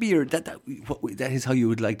 That'd be that is how you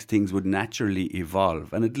would like things would naturally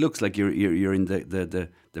evolve, and it looks like you're in the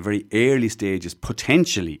very early stages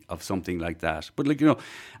potentially of something like that. But like, you know,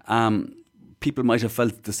 people might have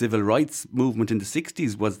felt the civil rights movement in the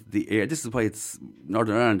 60s was the air. This is why it's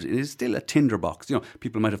Northern Ireland. It is still a tinderbox. You know,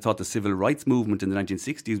 people might have thought the civil rights movement in the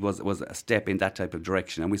 1960s was a step in that type of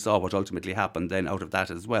direction, and we saw what ultimately happened then out of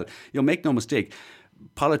that as well. You know, make no mistake,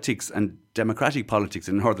 politics and democratic politics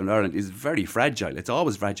in Northern Ireland is very fragile. It's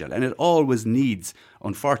always fragile, and it always needs,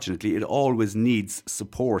 unfortunately,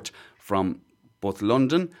 support from both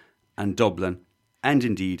London and Dublin, and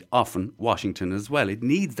indeed often Washington as well. It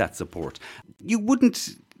needs that support. You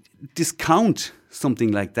wouldn't discount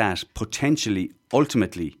something like that potentially,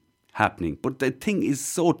 ultimately happening. But the thing is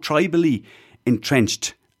so tribally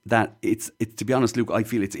entrenched that it's to be honest, Luke, I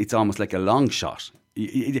feel it's almost like a long shot.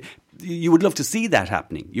 You would love to see that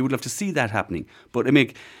happening. But I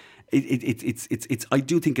mean, I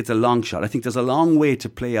do think it's a long shot. I think there's a long way to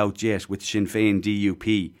play out yet with Sinn Féin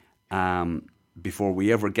DUP before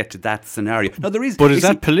we ever get to that scenario. Now, there is... But is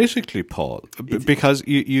that politically, Paul? Because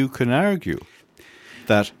you can argue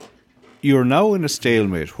that you're now in a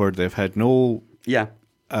stalemate where they've had no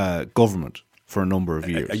government for a number of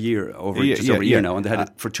years. A year, over a year now, and they had it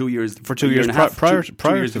for 2 years. For 2 years prior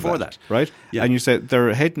years to before that, that. right? Yeah. And you said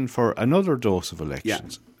they're heading for another dose of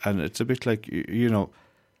elections. And it's a bit like,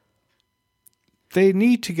 they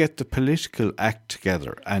need to get the political act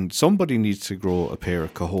together, and somebody needs to grow a pair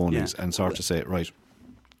of cojones and start to say, right,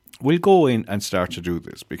 we'll go in and start to do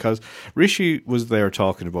this. Because Rishi was there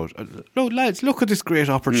talking about, no, lads, look at this great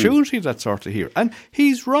opportunity that's sort of here. And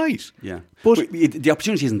he's right. Yeah. But the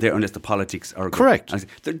opportunity isn't there unless the politics are correct.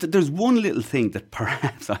 Good. There's one little thing that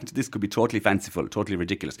perhaps, this could be totally fanciful, totally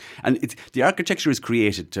ridiculous. And the architecture is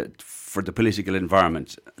created for the political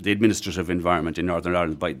environment, the administrative environment in Northern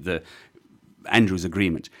Ireland by the Andrews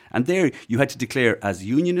Agreement. And there you had to declare as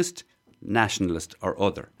unionist, nationalist or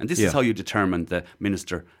other. And this is how you determine the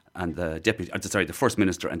minister and the deputy, the first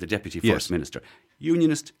minister and the deputy first minister.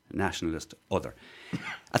 Unionist, nationalist, other.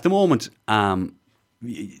 At the moment,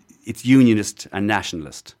 it's unionist and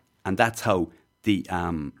nationalist, and that's how the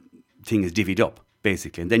thing is divvied up,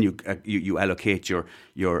 basically. And then you allocate your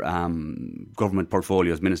government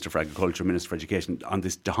portfolios, Minister for Agriculture, Minister for Education, on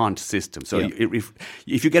this D'Hondt system. So if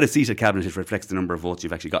you get a seat at cabinet, it reflects the number of votes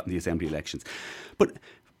you've actually got in the assembly elections. But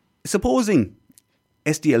supposing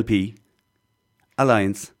SDLP,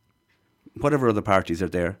 Alliance, whatever other parties are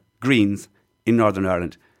there, Greens in Northern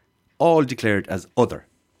Ireland, all declared as other.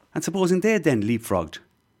 And supposing they then leapfrogged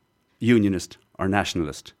unionist or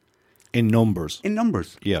nationalist. In numbers.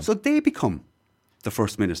 Yeah. So they become the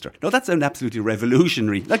first minister. Now, that's an absolutely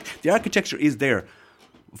revolutionary... Like, the architecture is there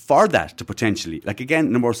for that to potentially... Like,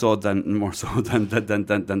 again, more so than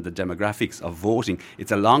the demographics of voting.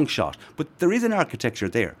 It's a long shot. But there is an architecture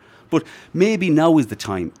there. But maybe now is the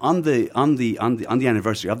time, on the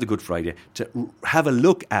anniversary of the Good Friday, to have a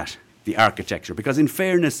look at the architecture. Because in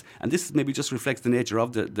fairness, and this maybe just reflects the nature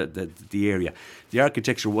of the area, the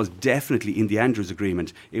architecture was definitely in the Andrews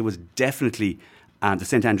Agreement. It was definitely, the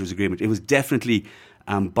St Andrews Agreement, it was definitely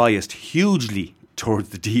biased hugely towards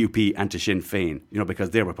the DUP and to Sinn Féin,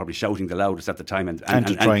 because they were probably shouting the loudest at the time. And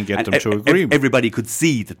to try and get them to agree. Everybody could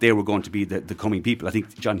see that they were going to be the coming people. I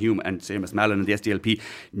think John Hume and Seamus Mallon and the SDLP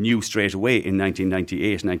knew straight away in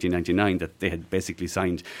 1998, 1999 that they had basically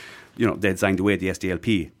signed, they had signed away the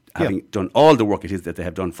SDLP, having done all the work it is that they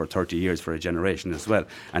have done for 30 years, for a generation as well.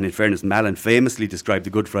 And in fairness, Mallon famously described the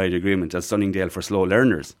Good Friday Agreement as Sunningdale for slow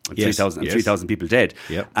learners, 3,000 people dead.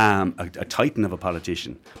 Yep. A titan of a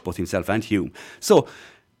politician, both himself and Hume. So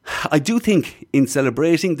I do think in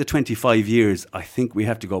celebrating the 25 years, I think we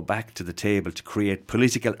have to go back to the table to create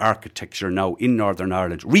political architecture now in Northern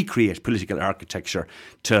Ireland, recreate political architecture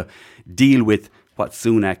to deal with what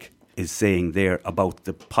Sunak is saying there about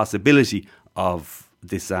the possibility of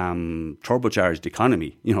this turbocharged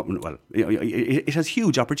economy. It has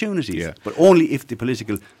huge opportunities, but only if the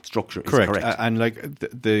political structure is correct. And like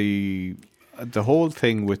the whole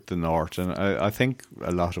thing with the North, and I think a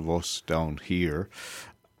lot of us down here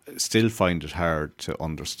still find it hard to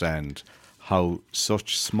understand how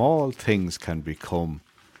such small things can become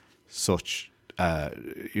such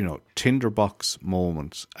tinderbox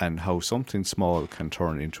moments, and how something small can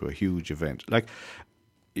turn into a huge event. Like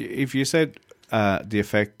if you said the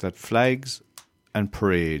effect that flags and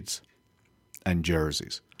parades and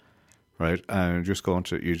jerseys, right? And just going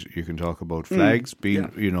to you can talk about flags being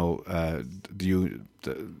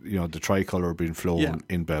the tricolour being flown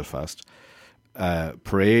in Belfast.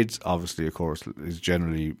 Parades, obviously, of course, is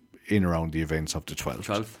generally in around the events of the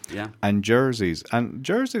 12th. And jerseys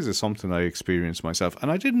is something I experienced myself, and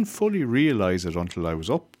I didn't fully realise it until I was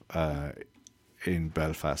up in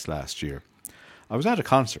Belfast last year. I was at a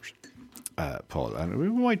concert, Paul, and we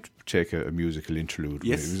might take a musical interlude.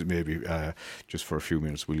 Yes. Maybe just for a few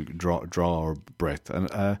minutes we'll draw our breath.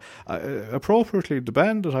 And appropriately, the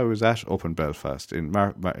band that I was at up in Belfast in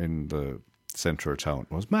the centre of town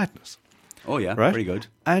was Madness. Oh yeah, right? Very good.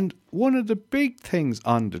 And one of the big things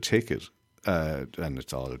on the ticket, and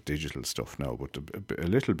it's all digital stuff now, but a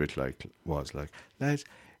little bit was like, lads,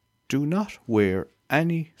 do not wear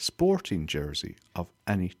any sporting jersey of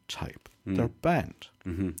any type. They're banned.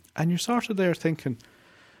 Mm-hmm. And you're sort of there thinking,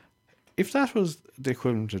 if that was the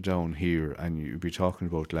equivalent of down here, and you'd be talking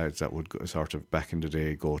about lads that would sort of back in the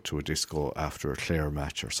day go to a disco after a Clare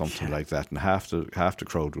match or something like that, and half the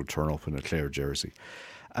crowd would turn up in a Clare jersey,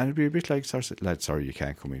 and it'd be a bit like, lads, sorry, you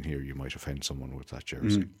can't come in here, you might offend someone with that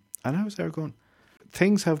jersey. And I was there going,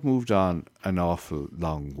 things have moved on an awful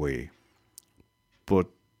long way, but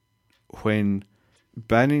when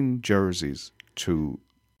banning jerseys to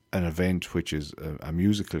an event which is a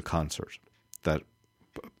musical concert, that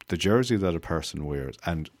the jersey that a person wears,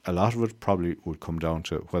 and a lot of it probably would come down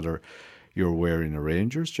to whether you're wearing a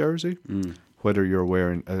Rangers jersey, whether you're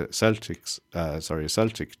wearing a Celtic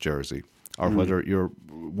jersey, or whether you're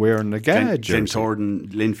wearing a GA jersey. Glentoran,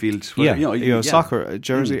 Linfield. Soccer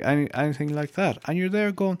jersey, anything like that. And you're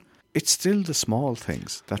there going, it's still the small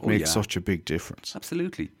things that make such a big difference.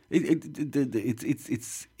 Absolutely.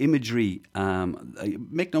 It's imagery.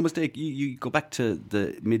 Make no mistake, you go back to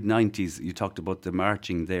the mid-90s, you talked about the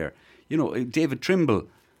marching there. David Trimble,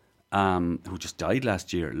 who just died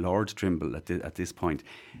last year, Lord Trimble at this point,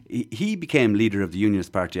 he became leader of the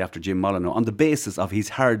Unionist Party after Jim Molyneux on the basis of his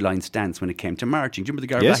hardline stance when it came to marching. Do you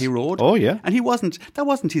remember the Garvaghey Road? Oh, yeah. And that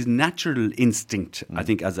wasn't his natural instinct, I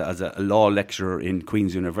think, as a law lecturer in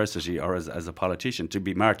Queen's University or as a politician, to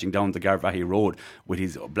be marching down the Garvaghey Road with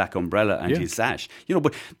his black umbrella and his sash.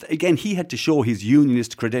 But again, he had to show his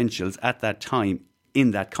Unionist credentials at that time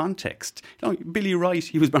in that context. Billy Wright,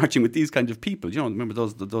 he was marching with these kinds of people. Remember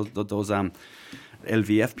those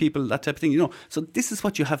LVF people, that type of thing. So this is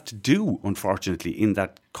what you have to do, unfortunately, in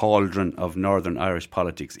that cauldron of Northern Irish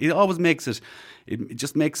politics. It always makes it. It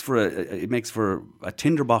just makes for a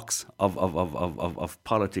tinderbox of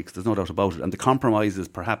politics. There's no doubt about it. And the compromises,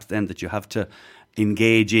 perhaps, then that you have to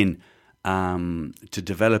engage in to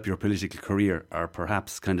develop your political career, are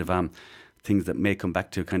perhaps kind of things that may come back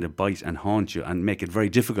to kind of bite and haunt you and make it very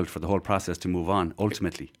difficult for the whole process to move on,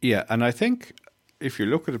 ultimately. Yeah, and I think if you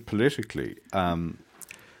look at it politically,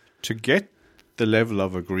 to get the level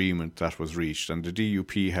of agreement that was reached, and the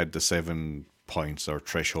DUP had the 7 points or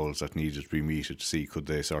thresholds that needed to be meted to see could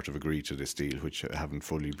they sort of agree to this deal, which haven't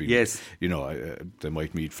fully been. Yes. They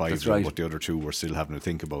might meet 5 of them, but the other 2 were still having to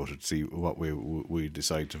think about it, see what way we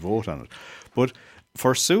decide to vote on it. But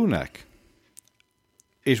for Sunak,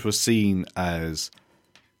 it was seen as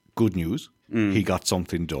good news. He got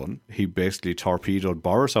something done. He basically torpedoed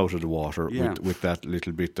Boris out of the water with that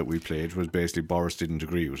little bit that we played, was basically Boris didn't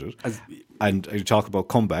agree with it. And you talk about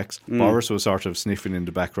comebacks, Boris was sort of sniffing in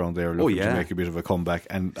the background there, looking to make a bit of a comeback.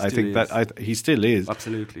 And I think he still is.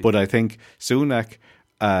 Absolutely. But I think Sunak,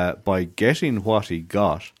 by getting what he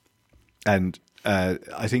got, and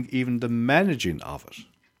I think even the managing of it,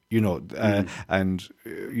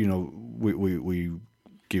 we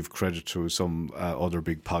give credit to some other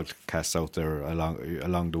big podcasts out there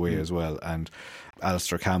along the way as well, and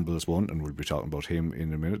Alistair Campbell is one, and we'll be talking about him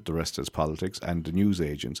in a minute. The rest is politics, and the news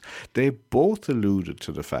agents. They both alluded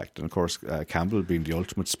to the fact, and of course Campbell being the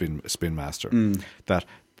ultimate spin master, that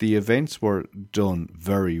the events were done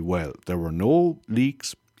very well. There were no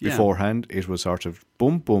leaks beforehand. It was sort of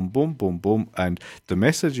boom, boom, boom, boom, boom, and the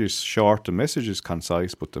message is short, the message is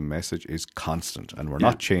concise, but the message is constant, and we're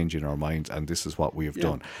not changing our minds, and this is what we have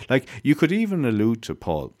done. Like, you could even allude to,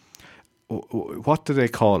 Paul, what do they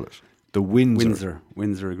call it? The Windsor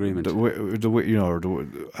Agreement.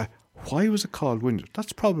 Why was it called Windsor?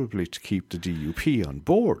 That's probably to keep the DUP on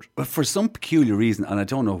board. But for some peculiar reason, and I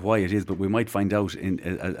don't know why it is, but we might find out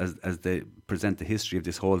as they present the history of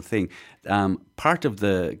this whole thing. Part of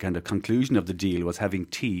the kind of conclusion of the deal was having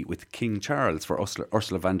tea with King Charles for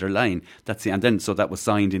Ursula von der Leyen. So that was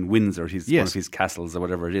signed in Windsor, one of his castles or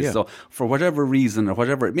whatever it is. Yeah. So for whatever reason or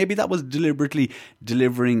whatever, maybe that was deliberately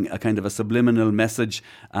delivering a kind of a subliminal message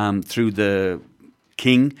through the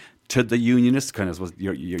king to the Unionists, kind of was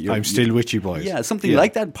I'm still with you, boys. Yeah, something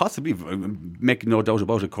like that. Possibly, make no doubt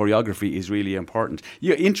about it. Choreography is really important.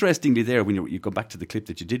 Interestingly, there when you go back to the clip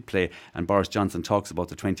that you did play, and Boris Johnson talks about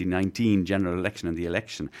the 2019 general election and the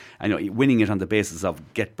election, and winning it on the basis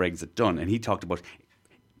of get Brexit done, and he talked about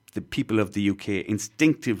the people of the UK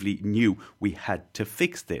instinctively knew we had to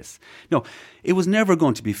fix this. No, it was never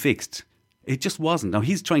going to be fixed. It just wasn't. Now,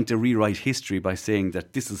 he's trying to rewrite history by saying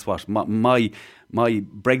that this is what my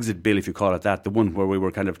Brexit bill, if you call it that, the one where we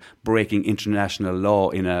were kind of breaking international law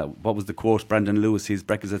in what was the quote, Brandon Lewis, his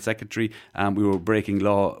Brexit secretary, we were breaking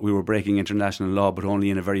international law, but only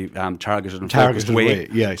in a very targeted and focused way.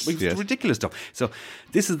 Yes, it's ridiculous stuff. So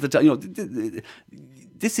this is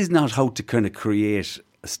this is not how to kind of create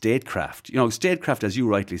statecraft. Statecraft, as you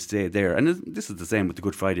rightly say there, and this is the same with the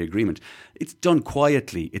Good Friday Agreement, it's done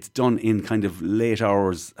quietly. It's done in kind of late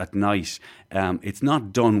hours at night. It's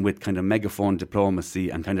not done with kind of megaphone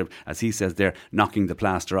diplomacy and kind of, as he says there, knocking the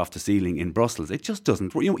plaster off the ceiling in Brussels. It just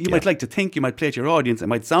doesn't work. You might like to think, you might play to your audience, it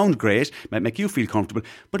might sound great, it might make you feel comfortable,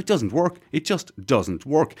 but it doesn't work. It just doesn't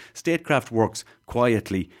work. Statecraft works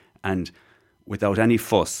quietly and without any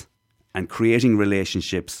fuss, and creating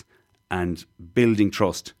relationships and building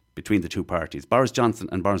trust between the two parties. Boris Johnson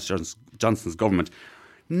and Boris Johnson's government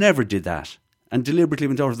never did that. and deliberately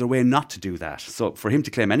went out of their way not to do that. So for him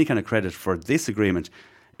to claim any kind of credit for this agreement,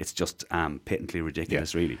 it's just patently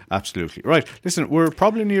ridiculous, really. Absolutely. Right. Listen, we're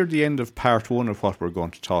probably near the end of part one of what we're going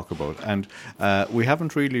to talk about. And we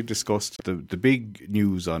haven't really discussed the big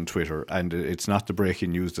news on Twitter. And it's not the breaking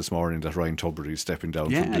news this morning that Ryan Tubridy is stepping down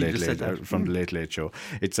from the Late Late Show.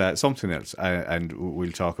 It's something else. And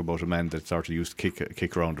we'll talk about a man that sort of used to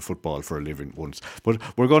kick around the football for a living once. But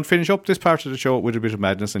we're going to finish up this part of the show with a bit of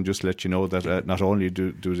madness and just let you know that not only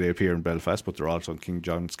do they appear in Belfast, but they're also in King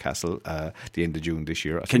John's Castle the end of June this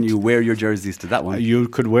year. Can you wear your jerseys to that one? You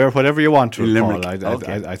could wear whatever you want to, Limerick. Paul.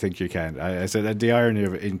 I think you can. I said the irony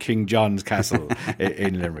of it in King John's Castle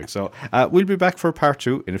in Limerick. So we'll be back for part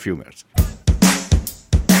two in a few minutes.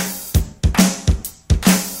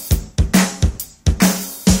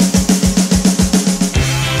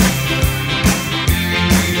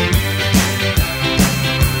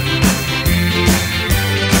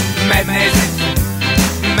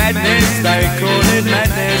 Madness, they call it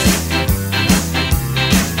madness.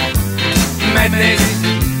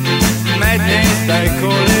 Madness, they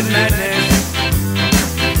call it madness.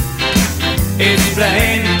 It's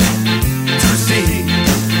plain to see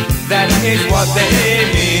that is what they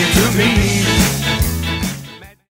mean to me.